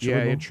purchase the chili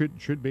yeah, bowl? it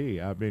should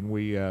be. I mean,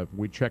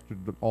 we checked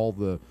all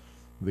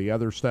the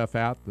other stuff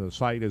out. The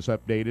site is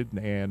updated,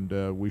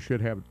 and we should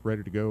have it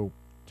ready to go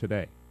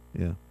today.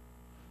 Yeah.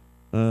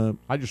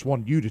 I just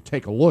wanted you to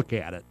take a look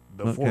at it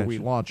before Gotcha, we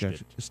launched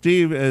gotcha. it.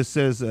 Steve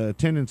says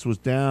attendance was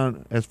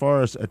down. As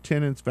far as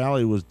attendance,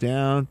 Valley was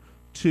down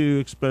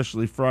too,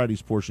 especially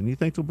Friday's portion. You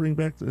think they'll bring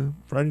back the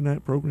Friday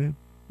night program?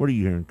 What are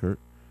you hearing, Kurt?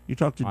 You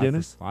talked to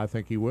Dennis? I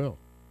think he will.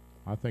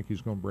 I think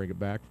he's going to bring it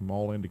back from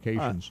all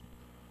indications.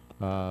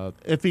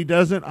 If he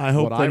doesn't, I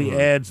hope What that I he heard,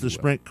 adds he the will.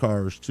 sprint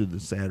cars to the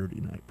Saturday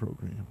night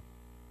program.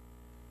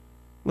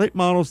 Late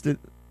models did.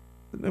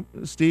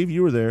 Steve,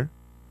 you were there.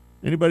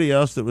 Anybody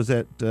else that was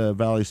at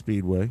Valley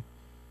Speedway?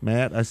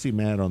 Matt, I see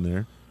Matt on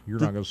there. You're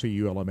not going to see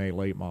ULMA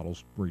late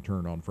models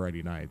return on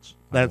Friday nights.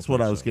 That's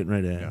what I was so. getting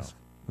ready to No. ask.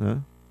 Huh?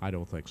 I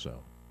don't think so.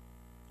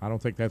 I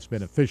don't think that's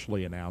been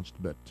officially announced,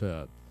 but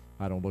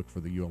I don't look for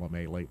the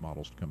ULMA late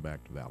models to come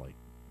back to Valley.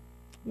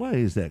 Why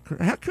is that?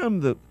 How come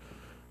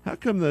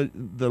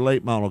the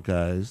late model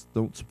guys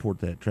don't support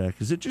that track?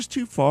 Is it just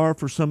too far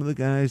for some of the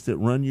guys that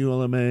run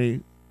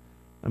ULMA?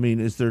 I mean,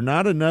 is there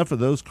not enough of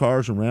those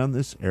cars around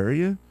this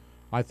area?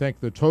 I think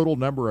the total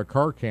number of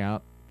car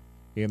count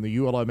in the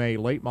ULMA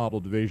late model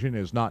division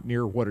is not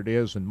near what it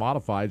is in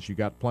modifieds. You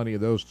got plenty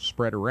of those to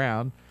spread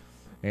around.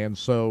 And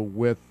so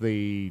with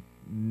the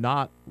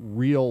not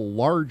real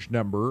large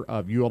number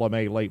of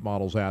ULMA late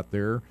models out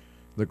there,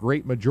 the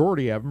great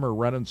majority of them are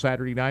running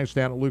Saturday nights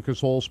down at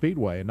Lucas Oil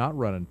Speedway and not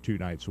running 2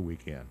 nights a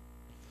weekend.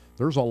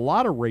 There's a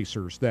lot of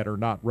racers that are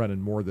not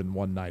running more than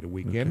 1 night a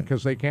weekend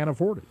because they can't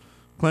afford it.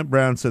 Clint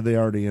Brown said they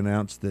already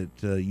announced that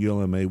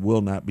ULMA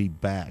will not be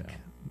back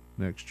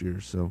next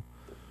year. So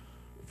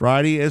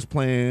Friday as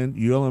planned,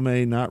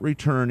 ULMA not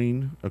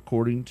returning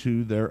according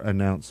to their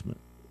announcement.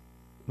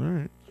 All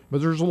right. But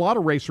there's a lot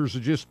of racers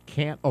that just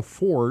can't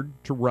afford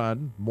to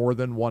run more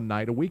than 1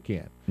 night a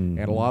weekend. Mm-hmm.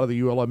 And a lot of the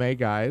ULMA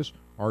guys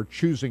are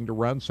choosing to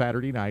run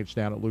Saturday nights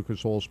down at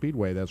Lucas Oil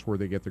Speedway. That's where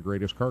they get the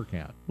greatest car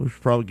count. We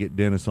should probably get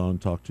Dennis on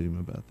and talk to him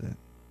about that.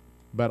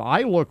 But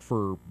I look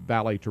for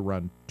Valley to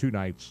run 2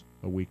 nights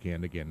a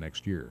weekend again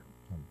next year.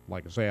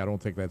 Like I say, I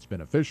don't think that's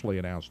been officially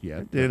announced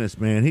yet. Dennis,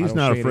 man, he's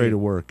not afraid of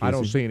work. I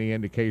don't see any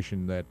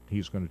indication that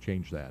he's going to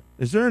change that.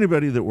 Is there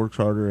anybody that works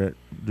harder at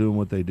doing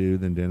what they do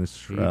than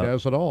Dennis? He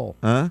does it all.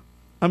 Huh?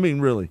 I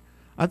mean, really.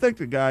 I think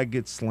the guy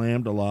gets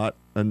slammed a lot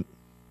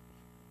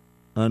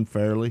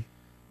unfairly,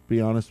 be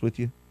honest with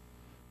you.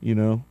 You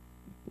know,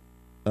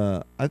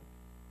 I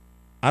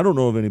don't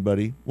know of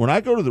anybody. When I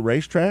go to the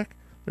racetrack,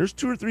 there's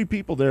 2 or 3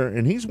 people there,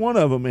 and he's one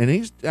of them, and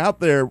he's out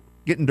there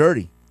getting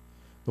dirty.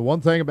 The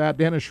one thing about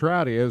Dennis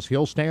Shroud is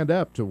he'll stand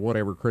up to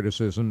whatever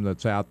criticism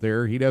that's out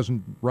there. He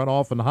doesn't run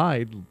off and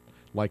hide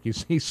like you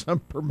see some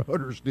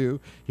promoters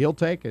do. He'll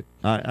take it.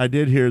 I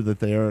did hear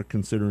that they are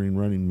considering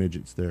running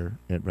midgets there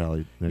at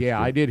Valley next year.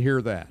 I did hear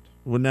that.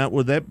 Would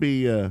that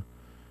be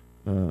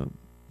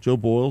Joe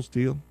Boyle's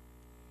deal?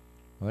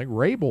 I think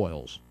Ray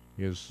Boyles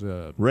is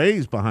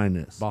Ray's behind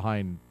this.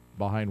 Behind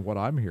what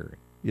I'm hearing.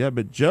 Yeah,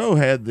 but Joe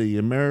had the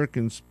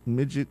American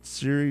Midget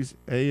Series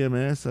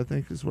AMS, I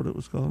think is what it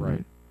was called.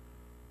 Right.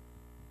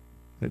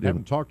 I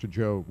haven't talked to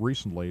Joe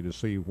recently to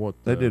see what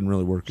that didn't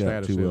really work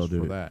out too well,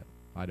 did it? That.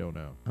 I don't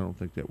know. I don't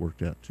think that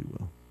worked out too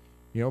well.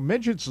 You know,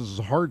 midgets is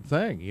a hard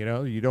thing. You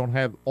know, you don't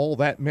have all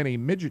that many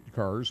midget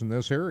cars in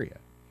this area.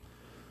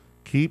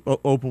 Keep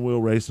open wheel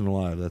racing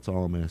alive. That's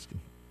all I'm asking.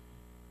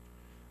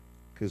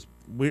 Because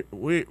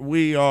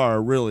we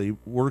are really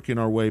working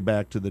our way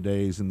back to the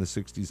days in the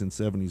 60s and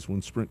 70s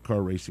when sprint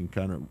car racing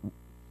kind of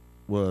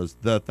was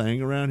the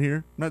thing around here.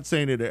 I'm not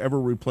saying it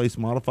ever replaced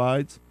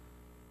modifieds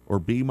or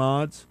B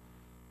mods,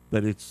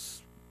 but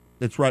it's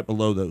right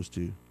below those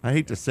two. I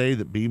hate to say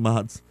that B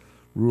mods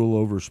rule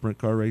over sprint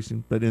car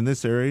racing, but in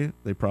this area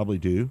they probably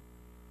do.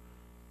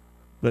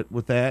 But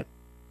with that,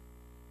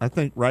 I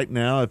think right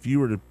now, if you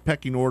were to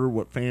pecking order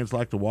what fans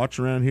like to watch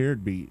around here,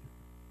 it'd be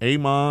A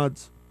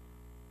mods,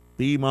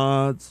 B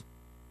mods,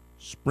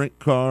 sprint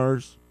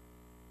cars,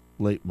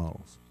 late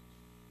models.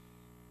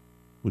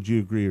 Would you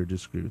agree or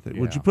disagree with that?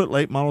 Yeah. Would you put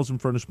late models in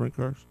front of sprint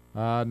cars?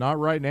 Not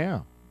right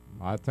now.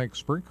 I think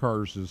sprint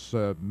cars is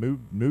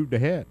moved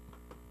ahead,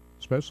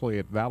 especially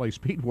at Valley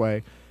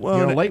Speedway. Well,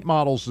 you know, late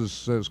models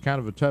is kind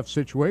of a tough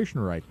situation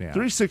right now.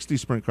 360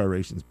 sprint car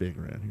racing is big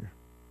around here.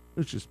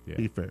 Let's just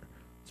be fair.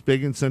 It's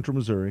big in Central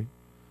Missouri.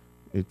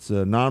 It's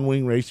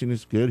non-wing racing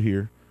is good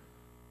here,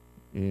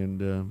 and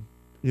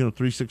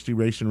 360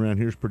 racing around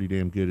here is pretty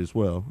damn good as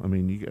well. I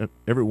mean, you got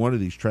every one of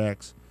these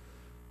tracks,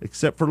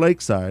 except for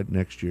Lakeside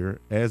next year,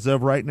 as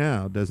of right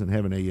now, doesn't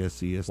have an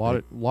ASCS.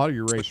 A lot of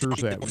your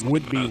racers that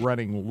would be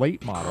running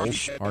late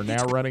models are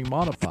now running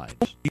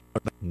modifieds.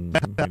 You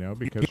know,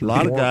 because a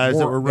lot of guys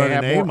that were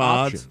running A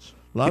mods, options.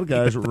 a lot of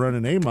guys that were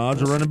running A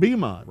mods are running B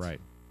mods. Right.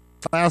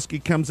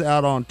 Klowski comes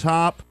out on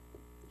top.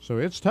 So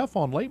it's tough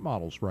on late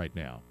models right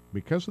now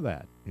because of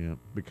that. Yeah.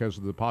 Because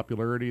of the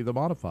popularity of the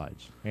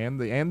modifieds and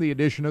the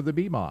addition of the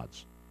B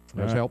mods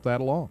has helped that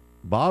along.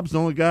 Bob's the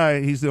only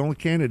guy. He's the only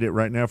candidate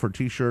right now for a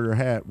T-shirt or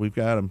hat. We've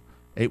got him.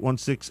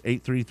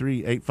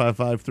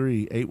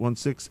 816-833-8553.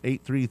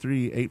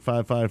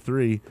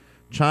 816-833-8553.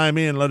 Chime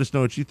in. Let us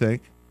know what you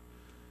think.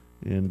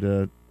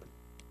 And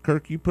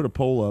Kirk, you put a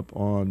poll up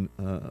on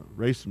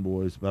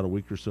RacinBoys about a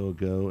week or so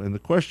ago, and the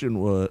question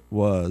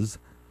was,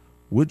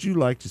 would you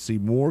like to see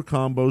more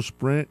combo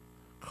sprint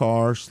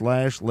car /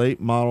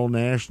 late model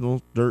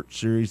national dirt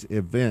series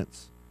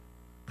events?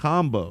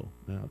 Combo.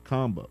 Now,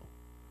 combo.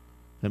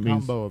 That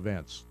means combo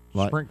events.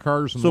 Like, sprint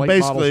cars and so late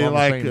basically models on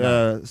like the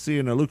same night.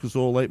 seeing a Lucas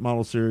Oil late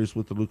model series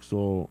with the Lucas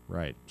Oil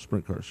right.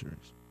 sprint car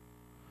series.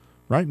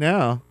 Right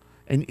now,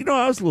 and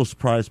I was a little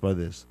surprised by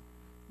this.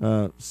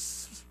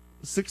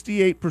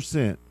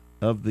 68%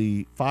 of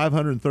the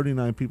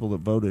 539 people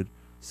that voted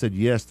said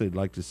yes, they'd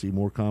like to see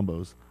more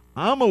combos.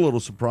 I'm a little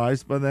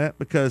surprised by that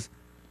because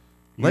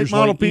late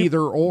model people,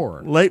 either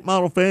or. Late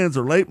model fans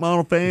are late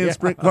model fans,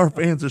 sprint car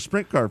fans are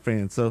sprint car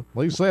fans. So at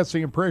least that's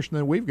the impression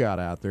that we've got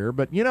out there.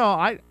 But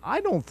I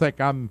don't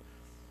think I'm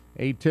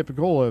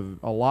atypical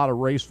of a lot of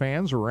race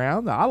fans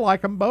around. I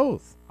like them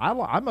both.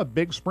 I'm a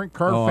big sprint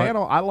car fan.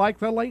 I like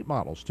the late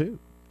models too.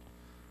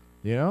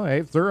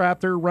 If they're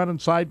out there running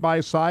side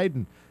by side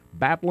and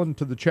battling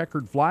to the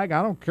checkered flag,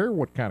 I don't care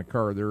what kind of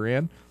car they're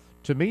in.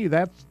 To me,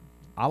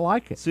 I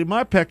like it. See,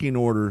 my pecking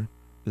order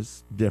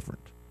is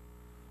different.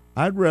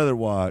 I'd rather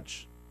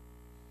watch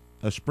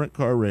a sprint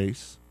car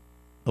race,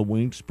 a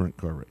winged sprint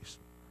car race,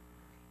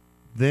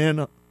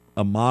 than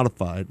a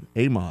modified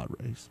A-mod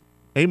race.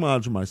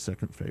 A-mods are my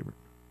second favorite.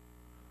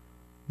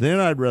 Then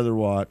I'd rather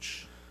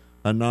watch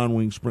a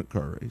non-wing sprint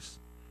car race.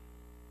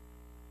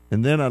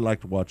 And then I'd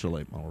like to watch a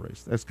late model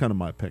race. That's kind of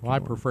my pecking Well, I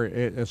order. prefer,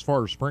 as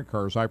far as sprint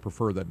cars, I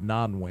prefer the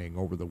non-wing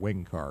over the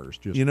wing cars.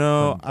 Just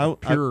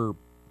pure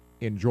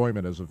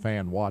enjoyment as a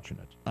fan watching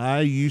it.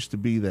 I used to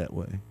be that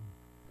way.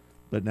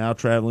 But now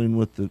traveling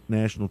with the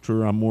National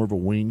Tour, I'm more of a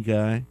wing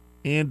guy.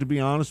 And to be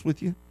honest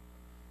with you,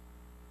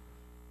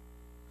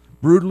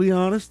 brutally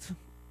honest,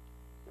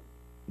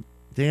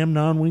 damn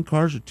non-wing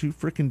cars are too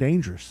freaking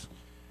dangerous.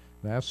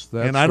 That's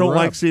and I don't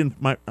like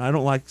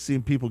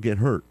seeing people get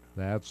hurt.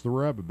 That's the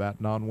rub about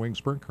non-wing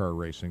sprint car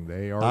racing.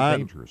 They are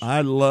dangerous. I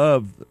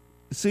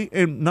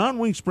and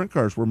non-wing sprint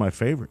cars were my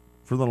favorite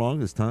for the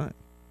longest time.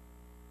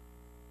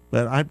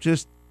 But I'm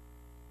just,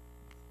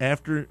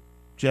 after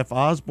Jeff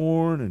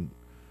Osborne and,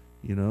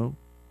 the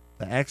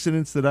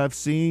accidents that I've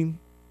seen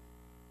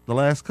the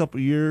last couple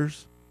of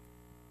years,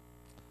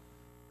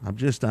 I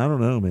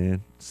don't know,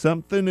 man.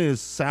 Something has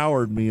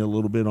soured me a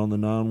little bit on the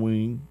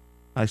non-wing.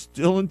 I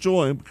still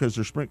enjoy them because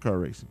they're sprint car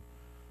racing.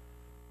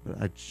 But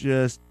I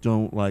just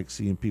don't like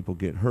seeing people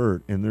get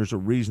hurt, and there's a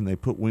reason they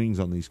put wings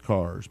on these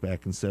cars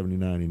back in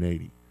 79 and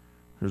 80.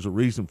 There's a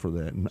reason for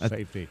that. And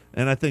safety.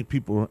 And I think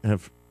people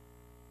have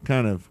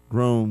kind of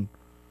grown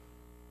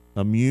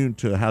immune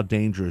to how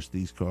dangerous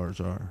these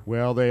cars are.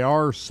 Well, they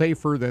are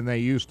safer than they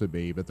used to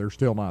be, but they're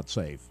still not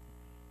safe.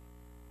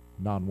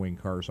 Non-wing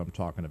cars I'm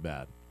talking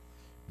about.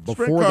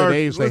 Before the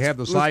days they had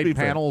the side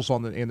panels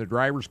in the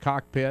driver's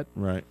cockpit.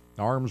 Right.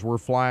 Arms were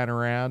flying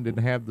around,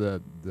 didn't have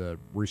the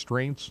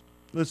restraints.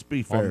 Let's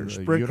be fair.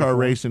 Sprint car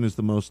racing is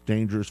the most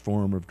dangerous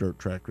form of dirt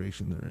track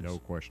racing there is. No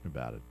question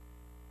about it.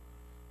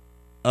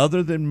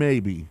 Other than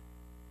maybe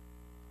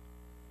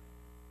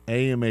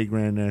AMA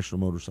Grand National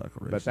Motorcycle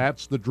Racing. But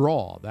that's the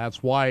draw.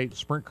 That's why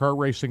sprint car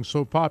racing's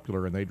so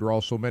popular, and they draw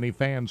so many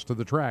fans to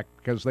the track,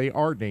 because they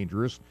are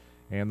dangerous,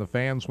 and the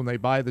fans, when they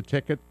buy the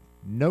ticket,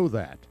 know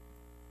that.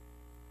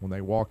 When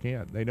they walk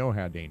in, they know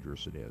how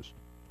dangerous it is.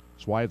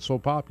 That's why it's so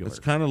popular. It's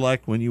kind of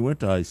like when you went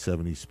to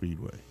I-70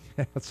 Speedway.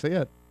 That's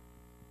it.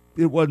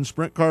 It wasn't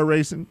sprint car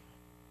racing,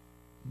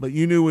 but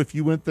you knew if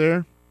you went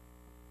there,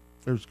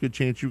 there was a good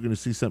chance you were going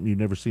to see something you'd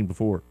never seen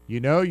before.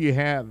 You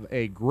have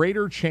a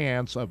greater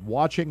chance of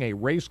watching a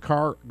race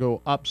car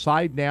go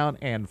upside down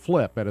and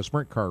flip at a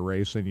sprint car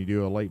race than you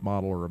do a late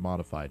model or a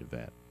modified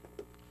event.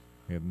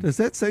 And does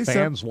that say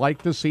something? Fans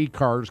like to see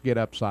cars get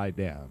upside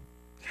down.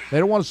 They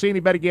don't want to see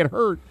anybody get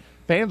hurt.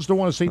 Fans don't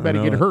want to see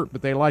anybody get hurt,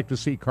 but they like to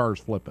see cars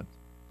flipping.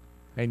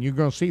 And you're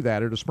going to see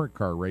that at a sprint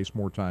car race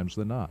more times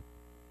than not.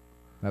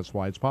 That's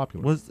why it's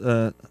popular. Was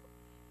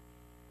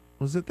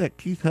it that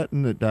Keith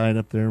Hutton that died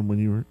up there when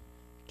you were?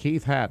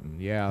 Keith Hatton,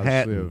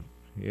 yeah.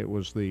 It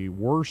was the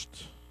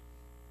worst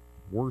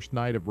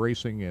night of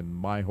racing in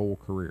my whole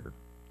career.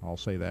 I'll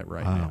say that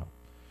right now.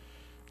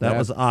 That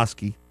was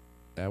Oski.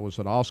 That was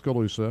at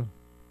Oskaloosa.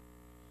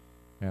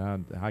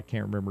 And I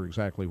can't remember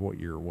exactly what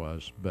year it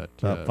was, but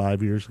about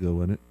 5 years ago,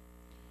 wasn't it?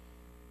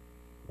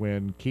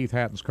 When Keith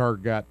Hatton's car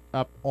got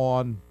up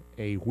on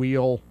a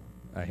wheel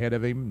ahead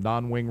of him,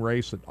 non-wing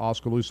race at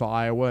Oskaloosa,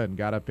 Iowa, and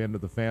got up into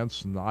the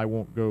fence, and I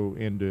won't go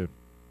into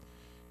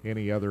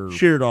any other...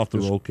 Sheared off the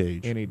roll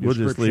cage. We'll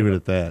just leave it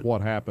at that.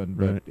 What happened,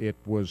 but it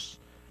was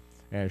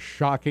as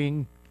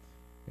shocking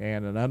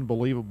and an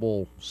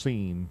unbelievable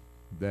scene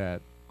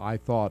that I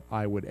thought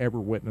I would ever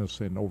witness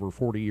in over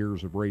 40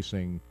 years of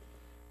racing.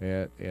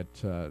 It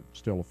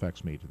still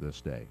affects me to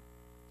this day.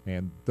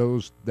 And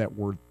those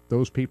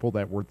people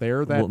that were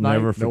there that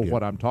night know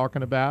what I'm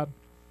talking about.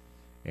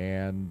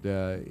 And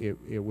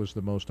it was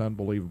the most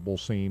unbelievable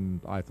scene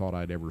I thought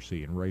I'd ever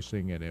see in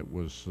racing, and it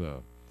was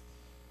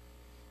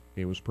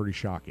pretty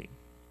shocking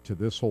to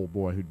this old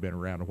boy who'd been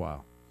around a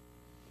while.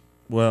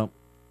 Well,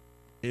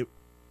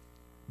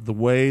 the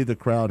way the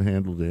crowd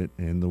handled it,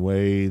 and the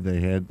way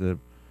they had the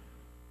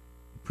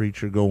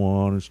preacher go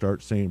on and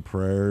start saying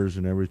prayers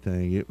and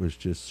everything, it was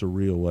just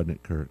surreal, wasn't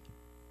it, Kirk?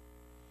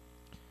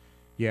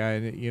 Yeah,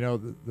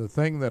 and the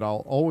thing that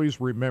I'll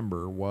always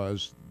remember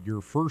was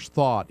your first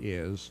thought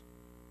is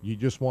you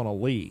just want to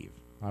leave.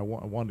 I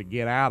wanted to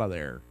get out of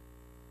there,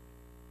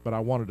 but I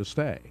wanted to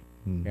stay.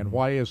 Mm-hmm. And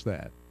why is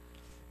that?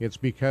 It's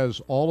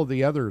because all of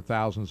the other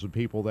thousands of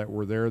people that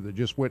were there that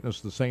just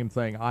witnessed the same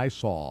thing I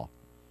saw,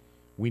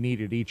 we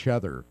needed each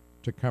other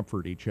to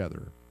comfort each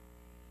other.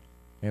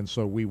 And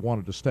so we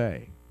wanted to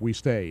stay. We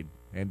stayed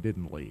and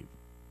didn't leave,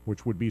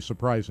 which would be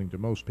surprising to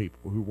most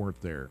people who weren't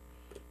there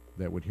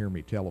that would hear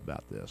me tell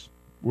about this.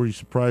 Were you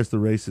surprised the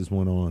races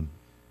went on?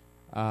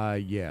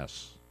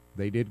 Yes.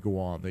 They did go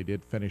on. They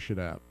did finish it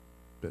up,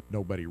 but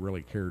nobody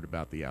really cared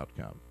about the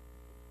outcome.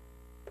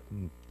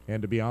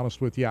 And to be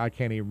honest with you, I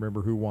can't even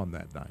remember who won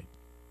that night.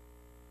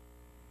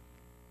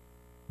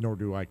 Nor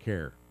do I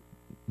care.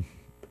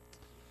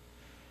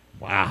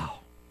 Wow.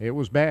 It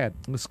was bad.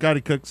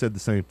 Scotty Cook said the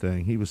same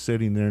thing. He was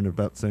sitting there in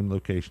about the same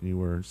location you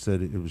were, and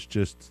said it was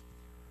just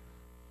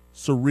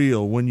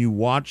surreal when you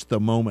watch the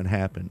moment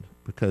happen,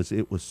 because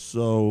it was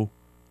so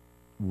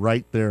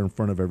right there in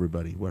front of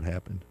everybody what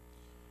happened.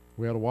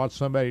 Well, to watch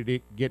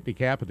somebody get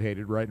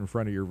decapitated right in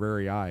front of your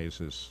very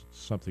eyes is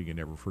something you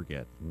never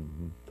forget.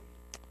 Mm-hmm.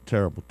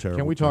 Terrible.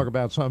 Can we talk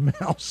about something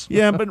else?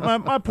 Yeah, but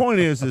my point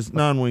is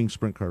non-wing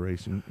sprint car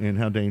racing and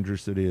how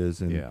dangerous it is.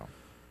 And, yeah.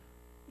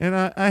 And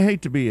I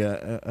hate to be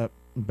a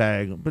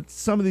bag, but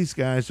some of these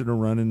guys that are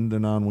running the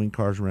non-wing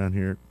cars around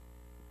here,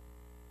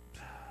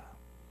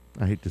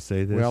 I hate to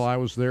say this. Well, I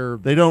was there.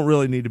 They don't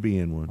really need to be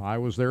in one. I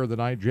was there the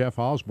night Jeff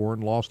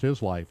Osborne lost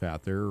his life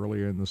out there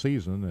earlier in the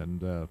season,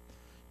 and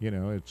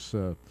it's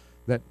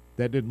that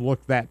didn't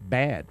look that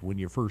bad when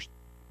you first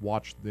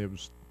watched. It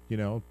was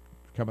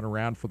coming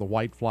around for the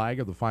white flag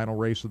of the final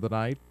race of the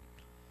night,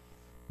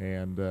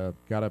 and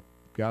got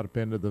up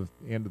into the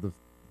end of the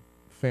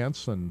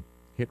fence and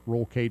hit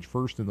roll cage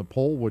first in the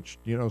pole, which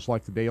it's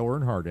like the Dale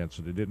Earnhardt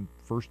incident.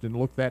 Didn't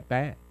look that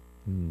bad.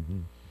 Mm-hmm.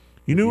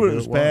 You knew it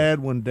was bad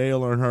when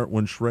Dale Earnhardt,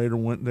 when Schrader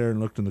went there and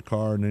looked in the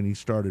car, and then he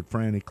started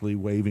frantically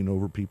waving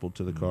over people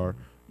to the car.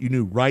 You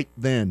knew right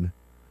then,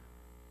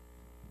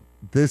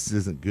 this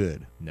isn't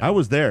good. No. I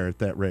was there at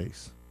that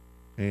race,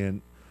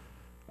 and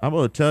I'm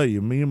going to tell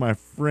you, me and my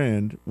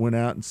friend went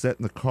out and sat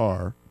in the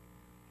car,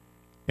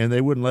 and they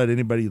wouldn't let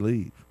anybody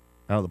leave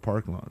out of the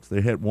parking lots.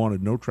 They had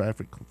wanted no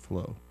traffic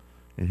flow.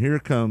 And here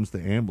comes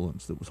the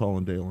ambulance that was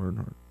hauling Dale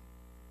Earnhardt,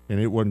 and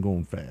it wasn't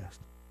going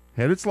fast.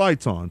 Had its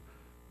lights on.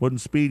 Wasn't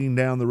speeding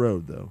down the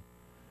road, though.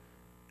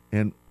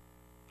 And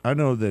I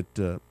know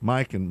that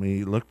Mike and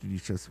me looked at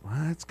each other and said, well,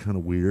 that's kind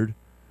of weird.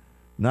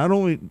 Not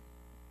only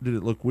did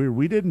it look weird,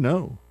 we didn't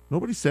know.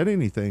 Nobody said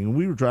anything. And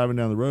we were driving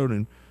down the road,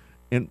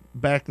 and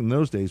back in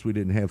those days, we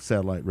didn't have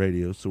satellite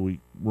radio, so we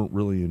weren't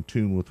really in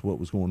tune with what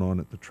was going on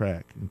at the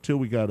track until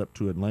we got up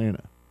to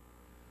Atlanta,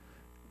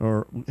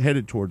 or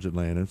headed towards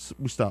Atlanta.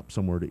 We stopped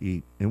somewhere to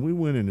eat, and we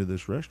went into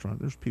this restaurant.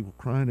 There's people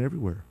crying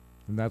everywhere.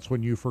 And that's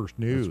when you first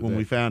knew. That's when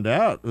we found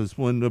out. It was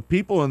when the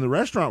people in the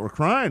restaurant were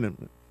crying.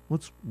 And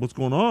what's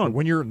going on?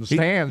 When you're in the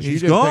stands, you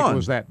didn't think it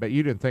was that bad.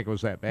 You didn't think it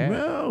was that bad.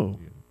 No,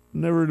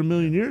 never in a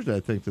million years did I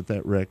think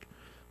that wreck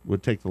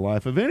would take the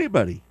life of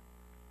anybody.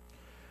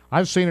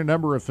 I've seen a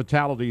number of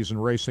fatalities in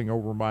racing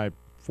over my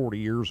 40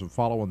 years of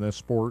following this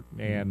sport,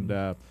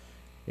 and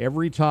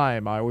every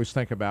time I always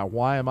think about,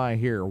 why am I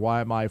here?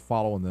 Why am I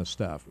following this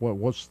stuff?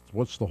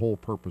 What's the whole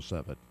purpose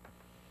of it?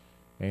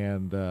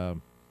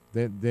 And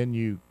then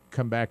you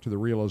come back to the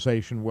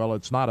realization, well,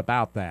 it's not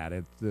about that.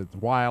 It's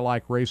why I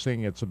like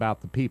racing. It's about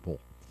the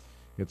people.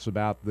 It's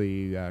about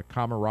the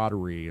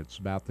camaraderie. It's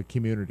about the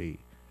community.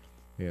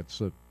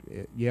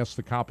 Yes,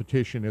 the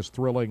competition is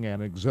thrilling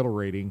and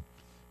exhilarating,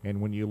 and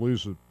when you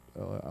lose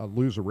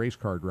a race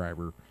car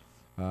driver,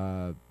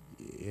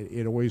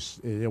 it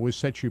always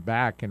sets you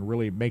back and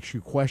really makes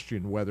you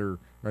question whether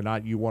or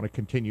not you want to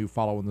continue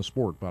following the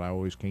sport. But I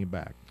always came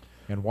back.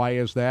 And why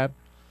is that?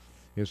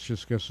 It's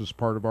just because it's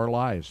part of our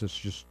lives. It's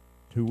just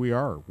who we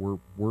are. We're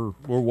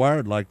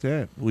wired like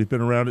that. We've been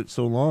around it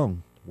so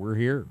long. We're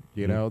here.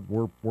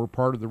 We're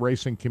part of the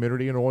racing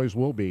community and always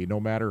will be.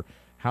 No matter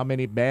how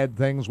many bad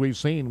things we've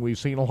seen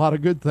a lot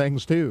of good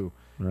things too.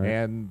 Right.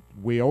 And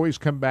we always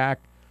come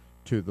back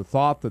to the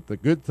thought that the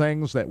good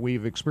things that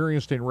we've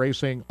experienced in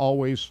racing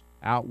always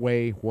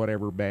outweigh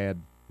whatever bad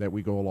that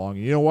we go along.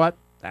 And you know what?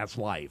 That's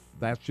life.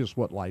 That's just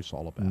what life's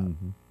all about.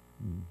 Mm-hmm.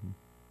 Mm-hmm.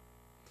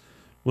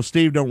 Well,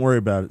 Steve, don't worry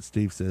about it.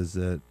 Steve says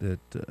that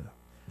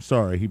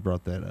sorry, he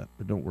brought that up,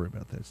 but don't worry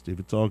about that, Steve.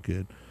 It's all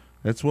good.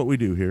 That's what we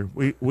do here.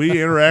 We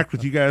interact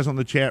with you guys on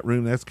the chat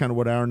room. That's kind of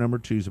what hour number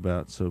 2 is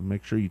about. So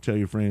make sure you tell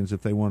your friends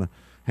if they want to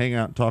hang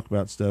out and talk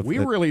about stuff. We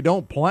really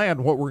don't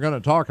plan what we're going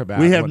to talk about.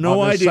 We have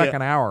no on idea.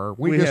 Second hour.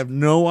 We have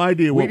no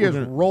idea what we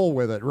just roll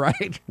with it,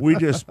 right? We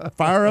just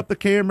fire up the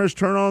cameras,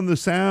 turn on the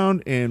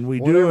sound, and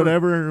we do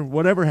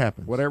whatever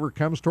happens. Whatever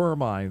comes to our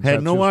minds.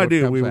 Had no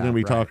idea we were going to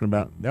be talking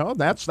about. No,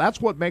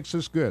 that's what makes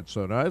us good.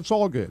 So no, it's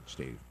all good,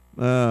 Steve.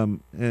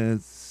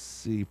 Let's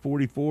see.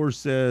 44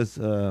 says,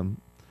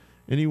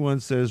 anyone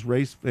says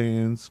race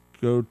fans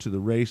go to the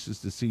races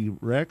to see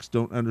wrecks,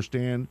 don't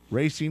understand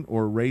racing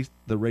or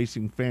the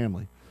racing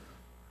family.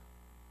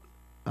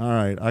 All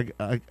right,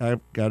 I've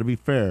got to be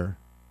fair.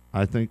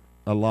 I think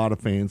a lot of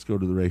fans go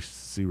to the races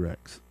to see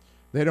wrecks.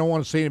 They don't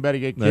want to see anybody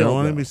get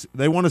killed.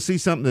 They want to see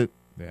something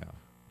that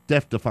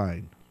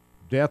death-defying.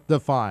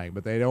 Death-defying,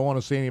 but they don't want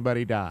to see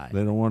anybody die.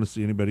 They don't want to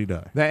see anybody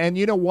die. And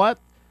you know what?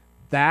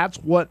 That's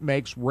what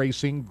makes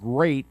racing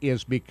great,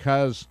 is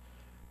because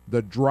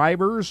the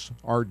drivers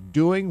are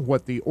doing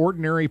what the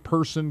ordinary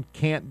person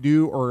can't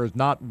do or is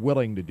not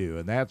willing to do,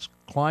 and that's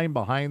climb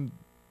behind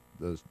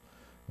the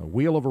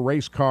wheel of a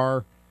race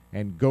car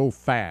and go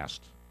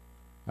fast.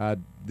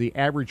 The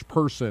average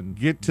person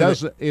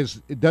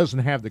doesn't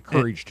have the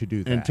courage to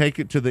do that. And take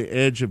it to the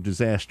edge of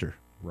disaster.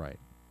 Right.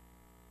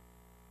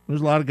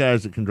 There's a lot of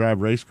guys that can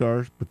drive race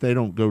cars, but they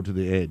don't go to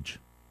the edge.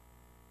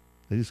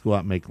 They just go out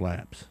and make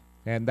laps.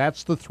 And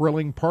that's the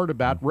thrilling part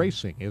about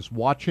racing, is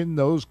watching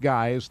those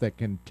guys that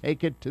can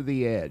take it to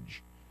the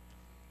edge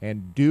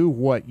and do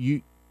what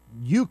you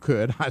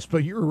could. I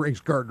suppose you're a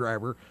race car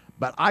driver,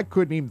 but I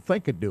couldn't even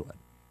think of doing.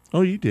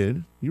 Oh, you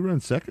did. You ran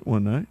second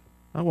one night.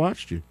 I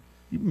watched you.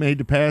 You made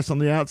the pass on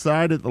the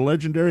outside at the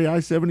legendary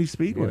I-70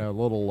 Speedway. In a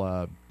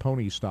little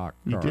pony stock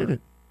car. You did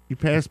it. You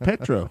passed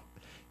Petro.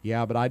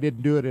 Yeah, but I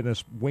didn't do it in a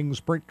wing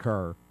sprint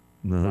car.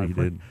 No, you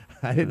didn't.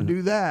 I didn't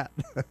do that.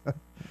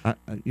 I'm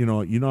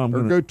Or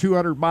going go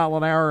 200 mile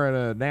an hour in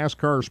a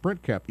NASCAR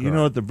Sprint Cup car. You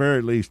know, at the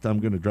very least, I'm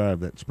going to drive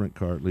that sprint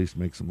car, at least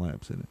make some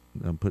laps in it.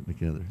 I'm putting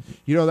together.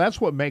 You know,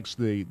 that's what makes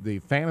the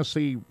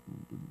fantasy,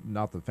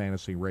 not the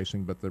fantasy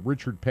racing, but the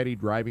Richard Petty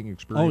driving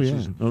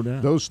experiences. Oh, yeah, no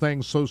doubt. Those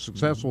things so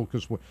successful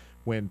because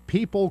when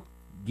people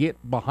get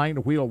behind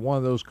the wheel of one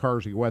of those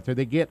cars and go out there,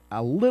 they get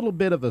a little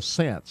bit of a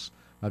sense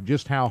of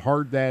just how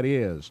hard that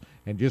is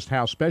and just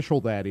how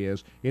special that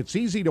is. It's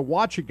easy to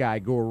watch a guy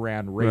go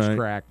around a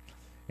racetrack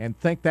and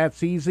think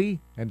that's easy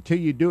until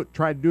you do it,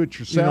 try to do it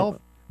yourself.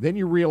 Then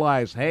you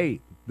realize, hey,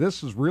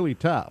 this is really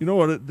tough. You know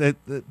what?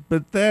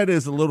 But that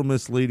is a little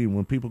misleading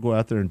when people go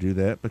out there and do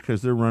that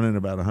because they're running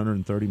about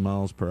 130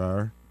 miles per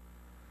hour.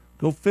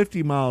 Go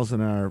 50 miles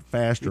an hour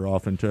faster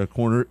off into a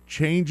corner. It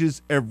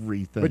changes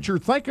everything. But you're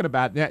thinking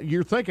about that.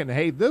 You're thinking,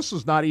 hey, this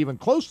is not even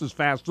close as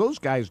fast as those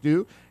guys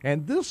do,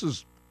 and this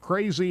is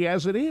crazy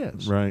as it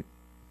is. Right.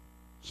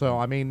 So,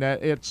 I mean,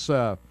 that's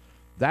the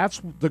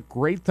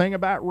great thing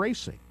about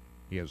racing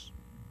is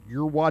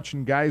you're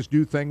watching guys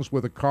do things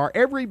with a car.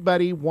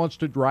 Everybody wants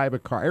to drive a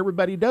car.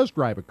 Everybody does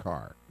drive a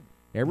car.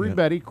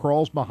 Everybody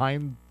crawls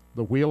behind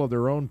the wheel of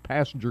their own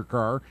passenger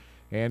car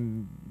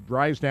and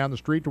drives down the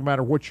street no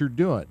matter what you're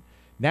doing.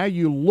 Now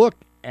you look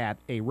at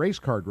a race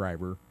car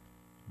driver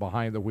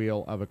behind the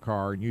wheel of a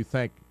car and you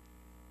think,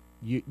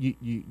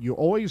 you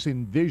always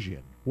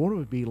envision, what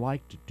would it be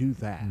like to do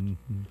that?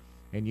 Mm-hmm.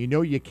 And you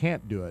know you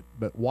can't do it,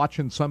 but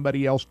watching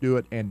somebody else do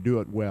it and do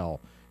it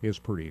well is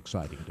pretty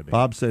exciting to me.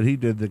 Bob said he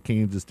did the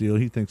Kansas deal.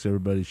 He thinks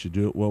everybody should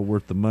do it. Well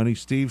worth the money.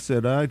 Steve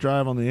said, I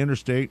drive on the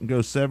interstate and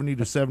go 70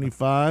 to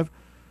 75.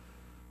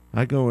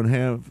 I go and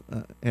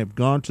have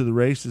gone to the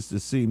races to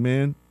see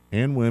men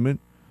and women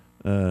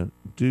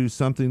do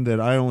something that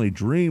I only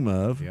dream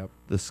of. Yep.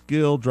 The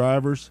skill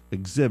drivers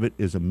exhibit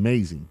is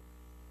amazing.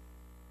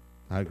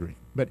 I agree.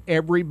 But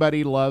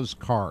everybody loves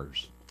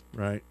cars.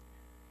 Right.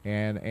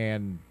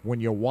 And when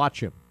you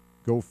watch them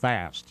go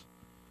fast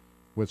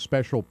with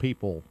special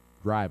people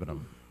driving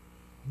them,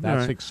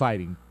 that's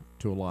exciting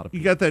to a lot of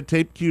people. You got that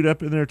tape queued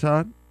up in there,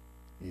 Todd?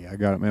 Yeah, I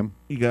got it, ma'am.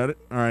 You got it?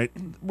 All right.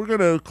 We're going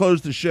to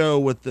close the show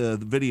with the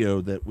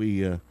video that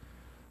we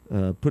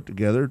put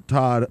together.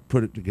 Todd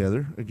put it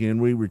together.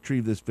 Again, we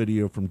retrieved this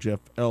video from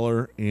Jeff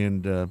Eller,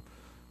 and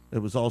it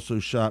was also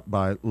shot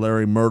by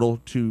Larry Myrtle,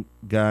 two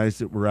guys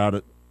that were out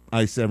at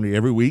I-70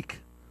 every week,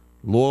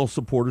 loyal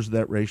supporters of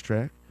that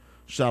racetrack.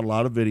 Shot a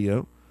lot of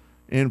video.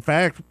 In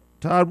fact,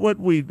 Todd, what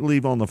we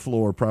leave on the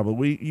floor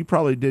you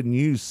probably didn't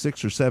use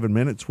 6 or 7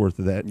 minutes worth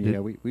of that. Yeah,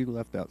 we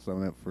left out some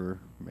of that for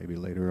maybe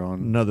later on.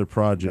 Another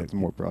project. Got some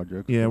more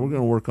projects. Yeah, we're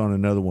going to work on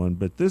another one.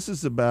 But this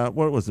is about,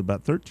 what was it,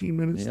 about 13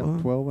 minutes long?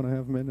 12 and a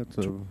half minutes.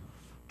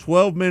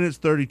 12 minutes,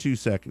 32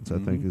 seconds, I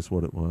think is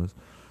what it was.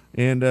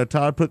 And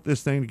Todd put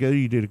this thing together.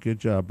 You did a good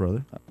job,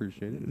 brother. I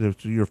appreciate it.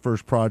 It's your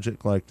first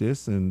project like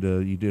this, and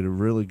you did a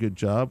really good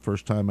job,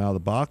 first time out of the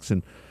box.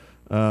 And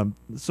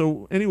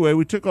so anyway,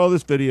 we took all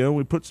this video,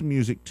 we put some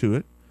music to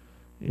it,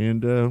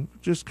 and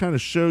just kind of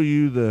show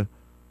you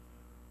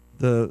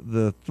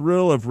the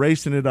thrill of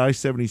racing at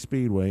I-70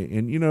 Speedway.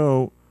 And, you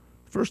know,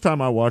 first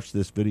time I watched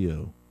this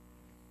video,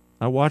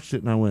 I watched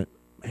it and I went,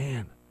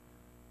 man,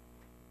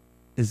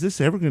 is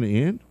this ever going to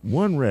end?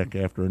 One wreck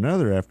after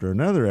another, after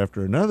another,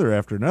 after another,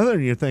 after another.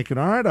 And you're thinking,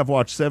 all right, I've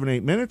watched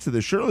 7-8 minutes of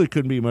this. Surely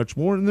couldn't be much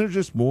more. And there's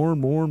just more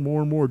and more and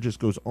more and more. It just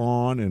goes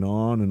on and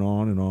on and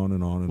on and on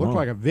and on and on. Looked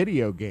like a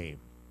video game.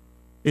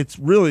 It's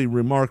really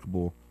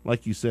remarkable,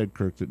 like you said,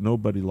 Kirk, that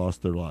nobody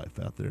lost their life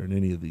out there in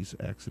any of these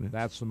accidents.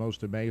 That's the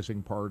most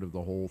amazing part of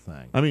the whole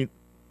thing. I mean,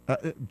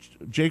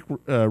 Jake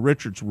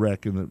Richards'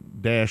 wreck in the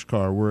dash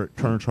car where it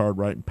turns hard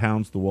right and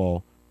pounds the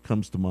wall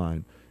comes to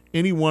mind.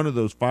 Any one of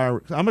those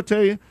fireworks. I'm going to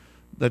tell you,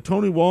 the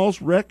Tony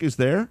Walls wreck is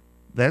there.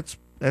 That's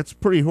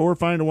pretty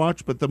horrifying to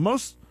watch. But the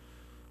most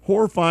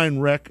horrifying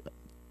wreck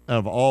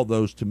of all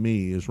those to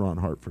me is Ron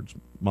Hartford's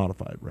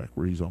modified wreck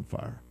where he's on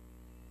fire.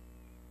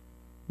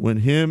 When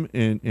him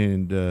and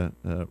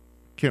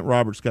Kent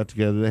Roberts got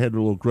together, they had a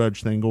little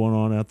grudge thing going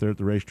on out there at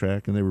the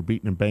racetrack, and they were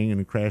beating and banging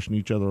and crashing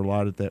each other a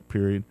lot at that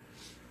period.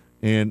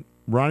 And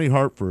Ronnie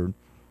Hartford,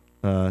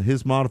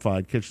 his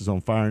modified catches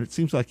on fire, and it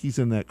seems like he's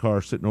in that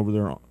car sitting over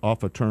there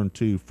off of turn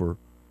 2 for.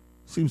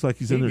 Seems like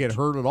he's in there. He didn't get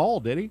hurt at all,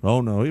 did he?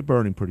 Oh no, it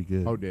burned him pretty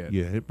good. Oh, did?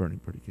 Yeah, it burned him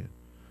pretty good.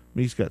 I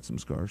mean, he's got some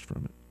scars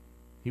from it.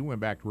 He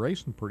went back to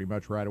racing pretty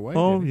much right away.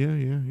 Oh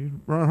didn't he? yeah.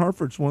 Ron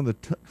Hartford's one of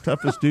the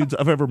toughest dudes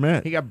I've ever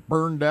met. He got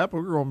burned up.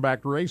 We were going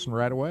back to racing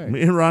right away.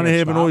 Me and Ronnie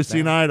haven't always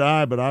seen eye to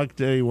eye, but I'll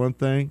tell you one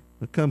thing: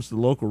 when it comes to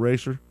the local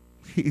racer,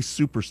 he's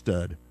super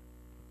stud.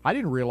 I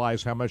didn't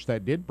realize how much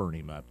that did burn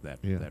him up. That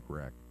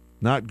wreck.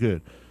 Not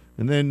good.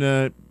 And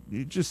then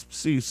you just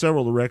see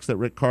several of the wrecks. That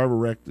Rick Carver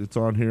wreck that's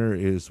on here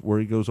is where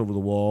he goes over the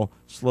wall,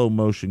 slow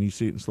motion. You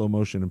see it in slow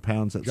motion and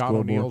pounds that John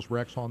scoreboard. O'Neill's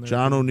wreck's on there.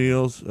 John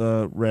O'Neill's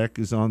wreck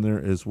is on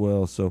there as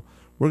well. So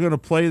we're going to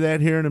play that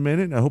here in a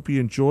minute. I hope you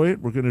enjoy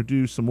it. We're going to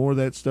do some more of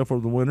that stuff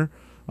over the winter.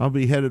 I'll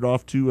be headed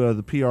off to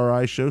the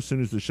PRI show as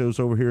soon as the show's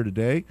over here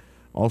today.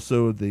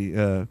 Also,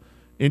 the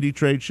Indie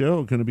Trade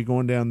Show, going to be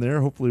going down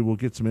there. Hopefully we'll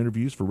get some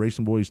interviews for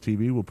Racing Boys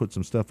TV. We'll put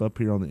some stuff up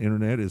here on the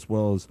internet, as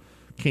well as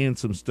can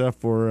some stuff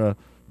for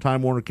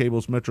Time Warner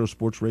Cable's Metro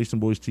Sports Racing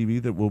Boys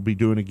TV that we'll be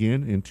doing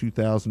again in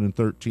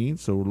 2013.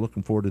 So we're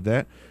looking forward to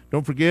that.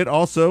 Don't forget,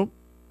 also,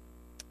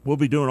 we'll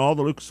be doing all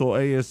the Lucas Oil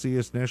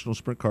ASCS National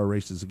Sprint Car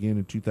races again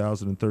in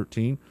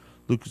 2013.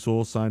 Lucas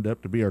Oil signed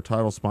up to be our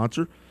title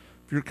sponsor.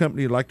 If your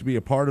company would like to be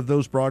a part of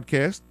those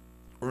broadcasts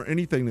or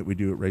anything that we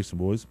do at Racing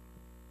Boys,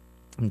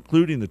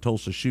 including the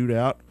Tulsa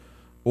Shootout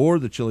or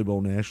the Chili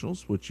Bowl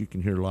Nationals, which you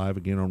can hear live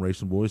again on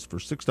Racing Boys. For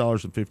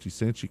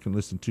 $6.50, you can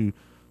listen to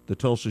the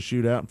Tulsa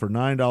Shootout, and for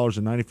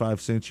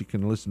 $9.95, you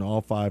can listen to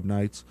all 5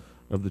 nights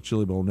of the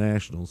Chili Bowl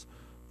Nationals.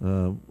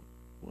 We're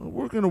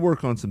going to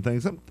work on some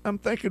things. I'm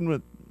thinking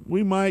that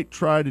we might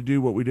try to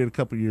do what we did a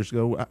couple of years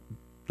ago.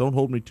 Don't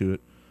hold me to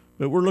it,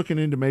 but we're looking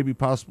into maybe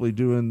possibly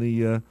doing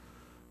the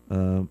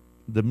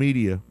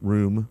media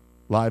room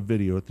live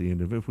video at the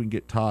end of it. If we can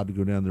get Todd to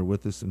go down there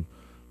with us and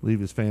leave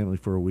his family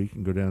for a week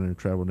and go down there and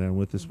travel down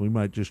with us, we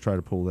might just try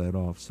to pull that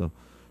off. So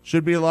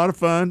should be a lot of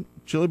fun.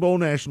 Chili Bowl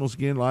Nationals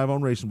again, live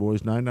on Racing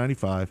Boys,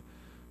 $9.95.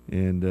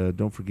 And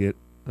don't forget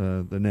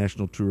the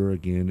national tour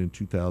again in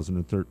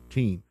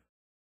 2013.